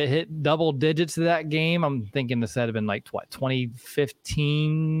believe it hit double digits to that game. I'm thinking this had been like,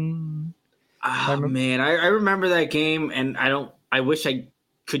 2015? Oh, man, I remember that game, and I wish I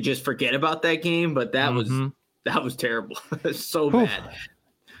could just forget about that game, but that was terrible. So bad.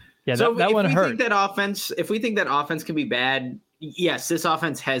 Yeah, so that one hurt. If we think that offense can be bad, yes, this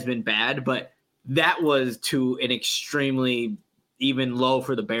offense has been bad, but that was to an extremely even low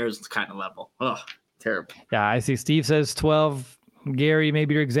for the Bears kind of level. Oh, terrible. Yeah, I see Steve says 12. Gary,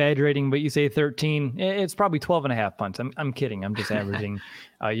 maybe you're exaggerating, but you say 13. It's probably 12 and a half punts. I'm kidding. I'm just averaging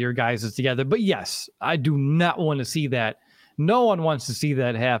your guys' together. But yes, I do not want to see that. No one wants to see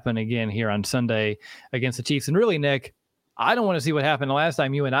that happen again here on Sunday against the Chiefs. And really, Nick, I don't want to see what happened the last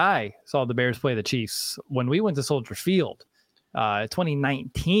time you and I saw the Bears play the Chiefs when we went to Soldier Field,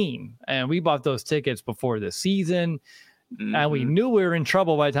 2019, and we bought those tickets before the season, and we knew we were in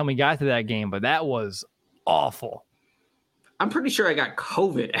trouble by the time we got to that game, but that was awful. I'm pretty sure I got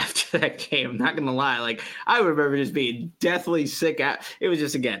COVID after that game. I'm not going to lie. Like, I remember just being deathly sick. It was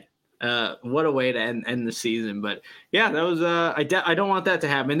just, again, what a way to end the season. But yeah, that was, I don't want that to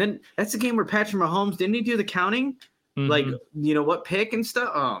happen. And then that's the game where Patrick Mahomes, didn't he do the counting? Like, what pick and stuff?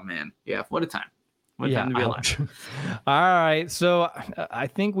 Oh, man. Yeah, what a time. What a time to be alive. All right. So I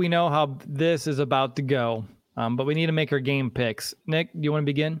think we know how this is about to go, but we need to make our game picks. Nick, do you want to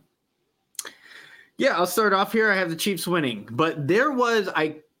begin? Yeah, I'll start off here. I have the Chiefs winning. But there was,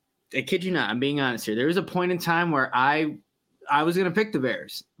 I kid you not, I'm being honest here. There was a point in time where I was going to pick the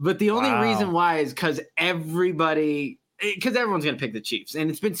Bears. But the only reason why is because everyone's going to pick the Chiefs.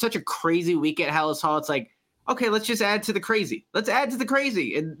 And it's been such a crazy week at Hallis Hall. It's like, okay, let's just add to the crazy. Let's add to the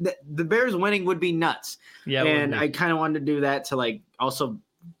crazy. And the Bears winning would be nuts. Yeah, and I kind of wanted to do that to like also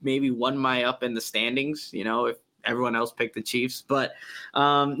maybe one my up in the standings, if everyone else picked the Chiefs. But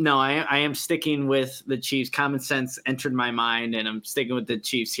no, I am sticking with the Chiefs. Common sense entered my mind, and I'm sticking with the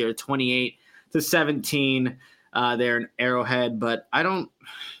Chiefs here, 28-17. They're in Arrowhead, but I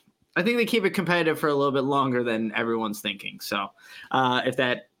think they keep it competitive for a little bit longer than everyone's thinking. So if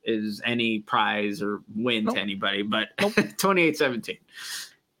that is any prize or win to anybody, but 28-17.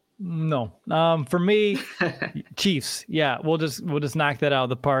 No. For me, Chiefs. Yeah, we'll just knock that out of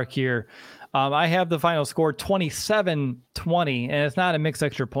the park here. I have the final score 27-20, and it's not a mixed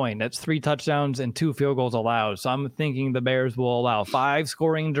extra point. That's 3 touchdowns and 2 field goals allowed. So I'm thinking the Bears will allow 5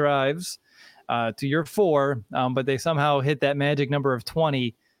 scoring drives to your 4, but they somehow hit that magic number of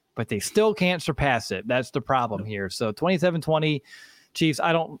 20, but they still can't surpass it. That's the problem here. So 27-20. Chiefs,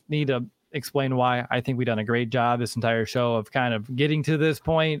 I don't need to explain why. I think we've done a great job this entire show of kind of getting to this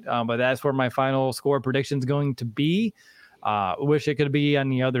point, but that's where my final score prediction is going to be. Wish it could be on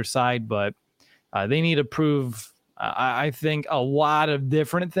the other side, but they need to prove, I think, a lot of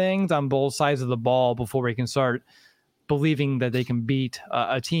different things on both sides of the ball before we can start believing that they can beat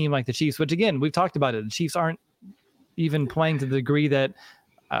a team like the Chiefs, which, again, we've talked about it. The Chiefs aren't even playing to the degree that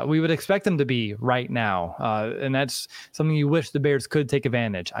we would expect them to be right now. And that's something you wish the Bears could take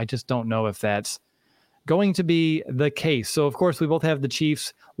advantage. I just don't know if that's going to be the case. So, of course, we both have the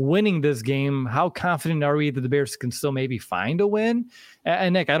Chiefs winning this game. How confident are we that the Bears can still maybe find a win?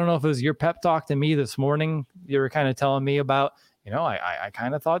 And Nick, I don't know if it was your pep talk to me this morning. You were kind of telling me about, I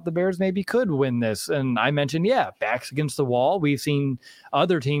kind of thought the Bears maybe could win this. And I mentioned, backs against the wall. We've seen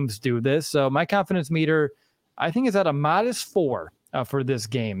other teams do this. So my confidence meter, I think, is at a modest 4. For this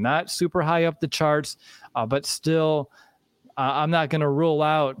game. Not super high up the charts, but still, I'm not going to rule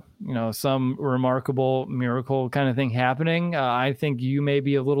out some remarkable miracle kind of thing happening. I think you may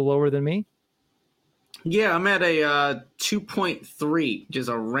be a little lower than me. Yeah, I'm at a 2.3, just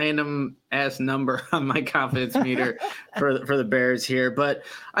a random ass number on my confidence meter for the Bears here. But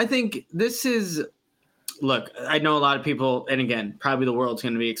I think this is, look, I know a lot of people, and again, probably the world's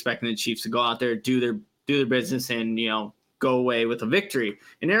going to be expecting the Chiefs to go out there, do their business, and go away with a victory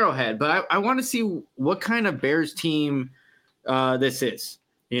in Arrowhead. But I want to see what kind of Bears team this is.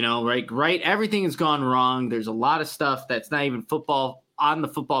 Right? Everything has gone wrong. There's a lot of stuff that's not even football on the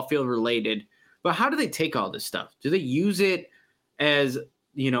football field related. But how do they take all this stuff? Do they use it as,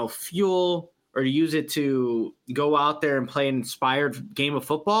 fuel, or use it to go out there and play an inspired game of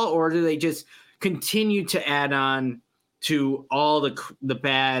football? Or do they just continue to add on to all the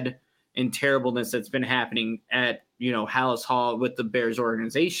bad and terribleness that's been happening at, Hallis Hall with the Bears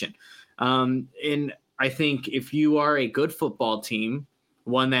organization? And I think if you are a good football team,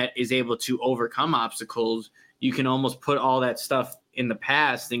 one that is able to overcome obstacles, you can almost put all that stuff in the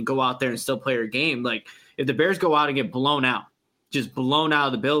past and go out there and still play your game. Like, if the Bears go out and get blown out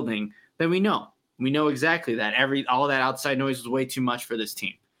of the building, then we know exactly that all that outside noise was way too much for this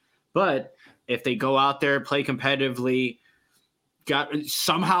team. But if they go out there, play competitively,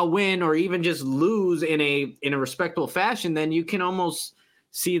 somehow win, or even just lose in a respectable fashion, then you can almost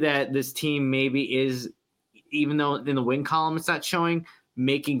see that this team maybe is, even though in the win column it's not showing,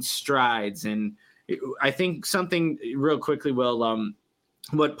 making strides. And I think something real quickly, Will,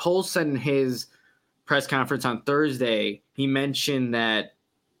 what Poles said in his press conference on Thursday, he mentioned that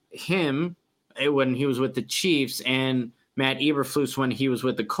when he was with the Chiefs, and Matt Eberflus when he was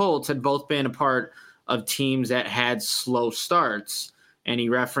with the Colts, had both been a part of teams that had slow starts. And he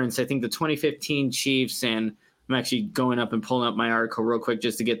referenced, I think, the 2015 Chiefs, and I'm actually going up and pulling up my article real quick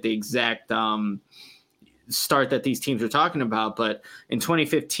just to get the exact start that these teams are talking about. But in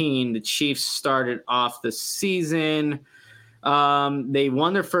 2015, the Chiefs started off the season. They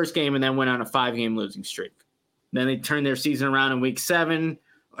won their first game and then went on a 5-game losing streak. Then they turned their season around in week 7,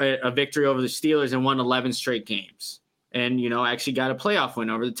 a victory over the Steelers, and won 11 straight games. And, actually got a playoff win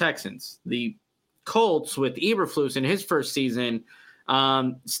over the Texans. The Colts, with Eberflus in his first season,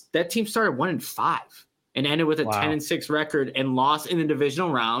 that team started 1-5 and ended with a 10-6 record and lost in the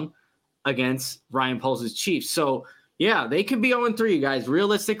divisional round against Ryan Poles' Chiefs. So, yeah, they could be 0-3, you guys.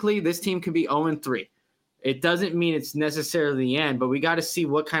 Realistically, this team could be 0-3. It doesn't mean it's necessarily the end, but we got to see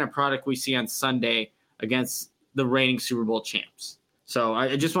what kind of product we see on Sunday against the reigning Super Bowl champs. So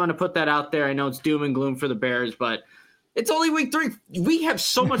I just want to put that out there. I know it's doom and gloom for the Bears, but it's only week 3. We have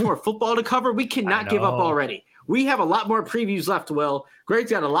so much more football to cover. We cannot give up already. We have a lot more previews left, Will. Greg's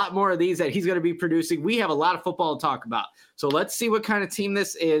got a lot more of these that he's going to be producing. We have a lot of football to talk about. So let's see what kind of team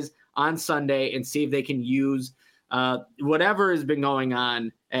this is on Sunday and see if they can use whatever has been going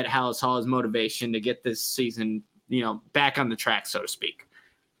on at Hallis Hall as motivation to get this season, back on the track, so to speak.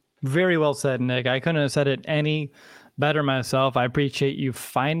 Very well said, Nick. I couldn't have said it any better myself. I appreciate you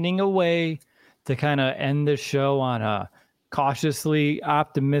finding a way to kind of end the show on a cautiously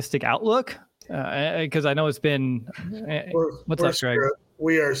optimistic outlook, because I know it's been what's up, Greg?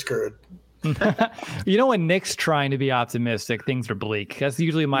 We are screwed. When Nick's trying to be optimistic, things are bleak. That's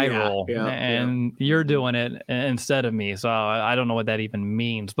usually my role, and you're doing it instead of me. So I don't know what that even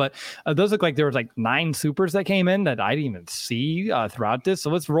means. But those look like there was like 9 supers that came in that I didn't even see throughout this.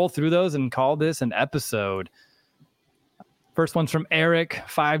 So let's roll through those and call this an episode. First one's from Eric,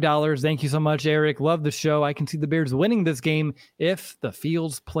 $5. Thank you so much, Eric. Love the show. I can see the Bears winning this game if the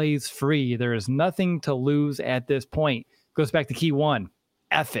Fields plays free. There is nothing to lose at this point. Goes back to key 1.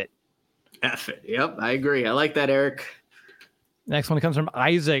 F it. F it. Yep, I agree. I like that, Eric. Next one comes from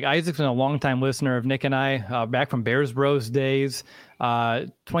Isaac. Isaac's been a longtime listener of Nick and I, back from Bears Bros days.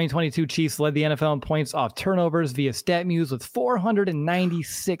 2022 Chiefs led the NFL in points off turnovers via StatMuse with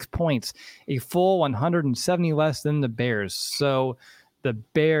 496 points, a full 170 less than the Bears. So the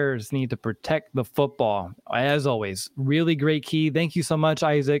Bears need to protect the football. As always, really great key. Thank you so much,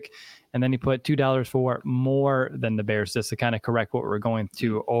 Isaac. And then he put $2 for more than the Bears, just to kind of correct what we're going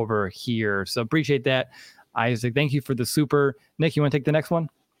to over here. So appreciate that, Isaac. Thank you for the super. Nick, you want to take the next one?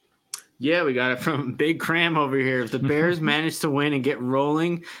 Yeah, we got it from Big Cram over here. If the Bears manage to win and get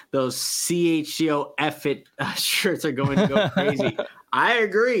rolling, those CHGO F it shirts are going to go crazy. I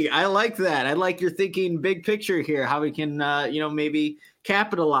agree. I like that. I like your thinking big picture here, how we can, maybe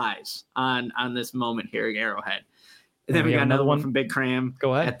capitalize on this moment here at Arrowhead. And then we got another one from Big Cram.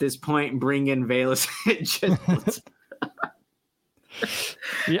 Go ahead. At this point, bring in Valus.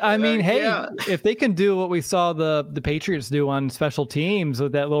 Yeah, I mean, if they can do what we saw the Patriots do on special teams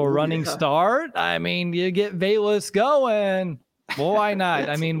with that little running start, I mean, you get Valus going. Well, why not?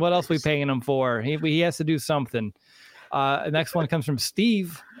 I mean, what else are we paying him for? He has to do something. Next one comes from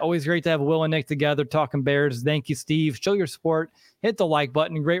Steve. Always great to have Will and Nick together talking Bears. Thank you, Steve. Show your support. Hit the like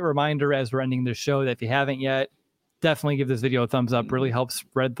button. Great reminder as we're ending the show that if you haven't yet, definitely give this video a thumbs up. Really helps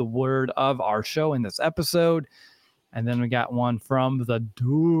spread the word of our show in this episode. And then we got one from the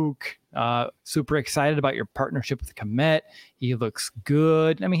Duke. Super excited about your partnership with Komet. He looks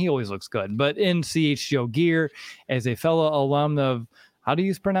good. I mean, he always looks good, but in CHGO gear as a fellow alum of, how do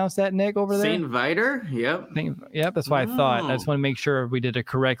you pronounce that, Nick, over there? St. Vitor? Yep. Yep, that's what I thought. I just want to make sure we did it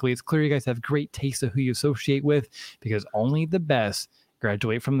correctly. It's clear you guys have great taste of who you associate with, because only the best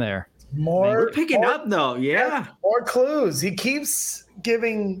graduate from there. We're picking up, though. Yeah. More clues. He keeps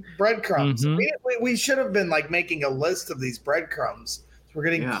giving breadcrumbs. Mm-hmm. We should have been like making a list of these breadcrumbs. We're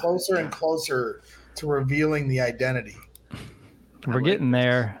getting closer and closer to revealing the identity. We're getting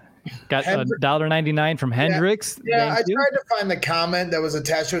there. Got $1.99 from Hendricks. Yeah, I tried to find the comment that was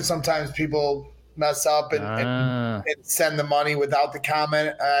attached to it. Sometimes people mess up and send the money without the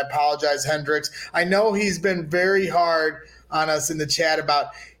comment. I apologize, Hendricks. I know he's been very hard on us in the chat about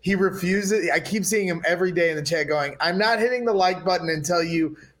he refuses. I keep seeing him every day in the chat going, I'm not hitting the like button until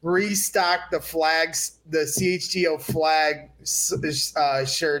you restock the flags, the CHGO flag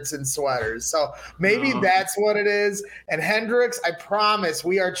shirts and sweaters. So maybe that's what it is. And Hendricks, I promise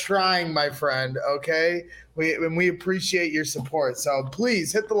we are trying, my friend. Okay. We appreciate your support. So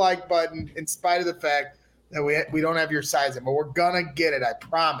please hit the like button in spite of the fact that we don't have your size in, but we're going to get it. I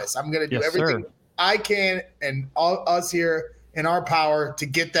promise. I'm going to do everything I can and all us here in our power to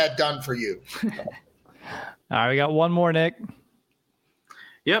get that done for you. All right. We got one more, Nick.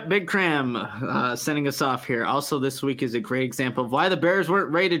 Yep, Big Cram sending us off here. Also, this week is a great example of why the Bears weren't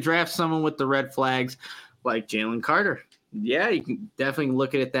ready to draft someone with the red flags like Jalen Carter. Yeah, you can definitely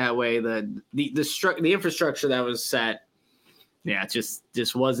look at it that way. The infrastructure that was set, yeah, it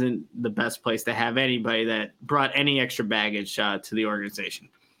just wasn't the best place to have anybody that brought any extra baggage to the organization.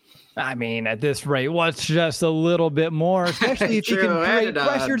 I mean, at this rate, what's just a little bit more, especially if you can create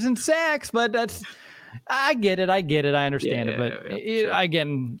pressures and sacks, but that's... I get it. I understand it. But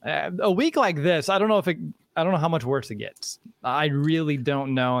again, a week like this, I don't know how much worse it gets. I really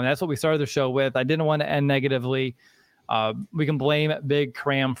don't know. And that's what we started the show with. I didn't want to end negatively. We can blame Big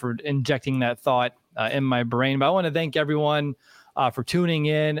Cram for injecting that thought in my brain. But I want to thank everyone for tuning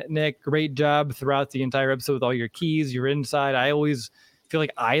in. Nick, great job throughout the entire episode with all your keys, your insight. I always feel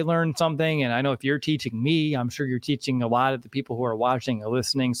like I learned something. And I know if you're teaching me, I'm sure you're teaching a lot of the people who are watching and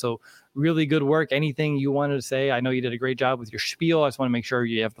listening. So really good work. Anything you wanted to say? I know you did a great job with your spiel. I just want to make sure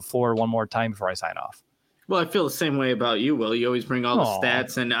you have the floor one more time before I sign off. Well, I feel the same way about you, Will. You always bring all the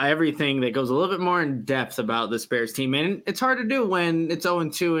stats and everything that goes a little bit more in depth about this Bears team. And it's hard to do when it's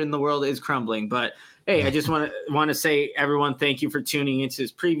 0-2 and the world is crumbling. But, hey, I just want to say, everyone, thank you for tuning into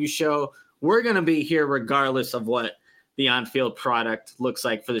this preview show. We're going to be here regardless of what the on-field product looks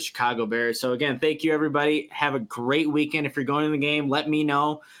like for the Chicago Bears. So, again, thank you, everybody. Have a great weekend. If you're going to the game, let me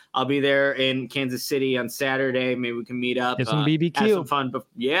know. I'll be there in Kansas City on Saturday. Maybe we can meet up. Get some BBQ. Have some fun.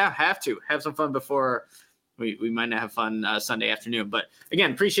 Have some fun before we might not have fun Sunday afternoon. But,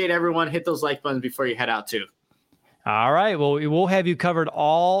 again, appreciate everyone. Hit those like buttons before you head out, too. All right. Well, we will have you covered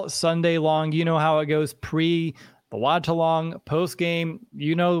all Sunday long. You know how it goes pre the watch along, post game.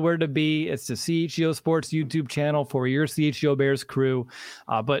 You know where to be. It's the CHGO Sports YouTube channel for your CHGO Bears crew.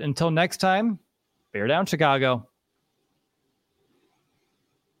 But until next time, bear down, Chicago.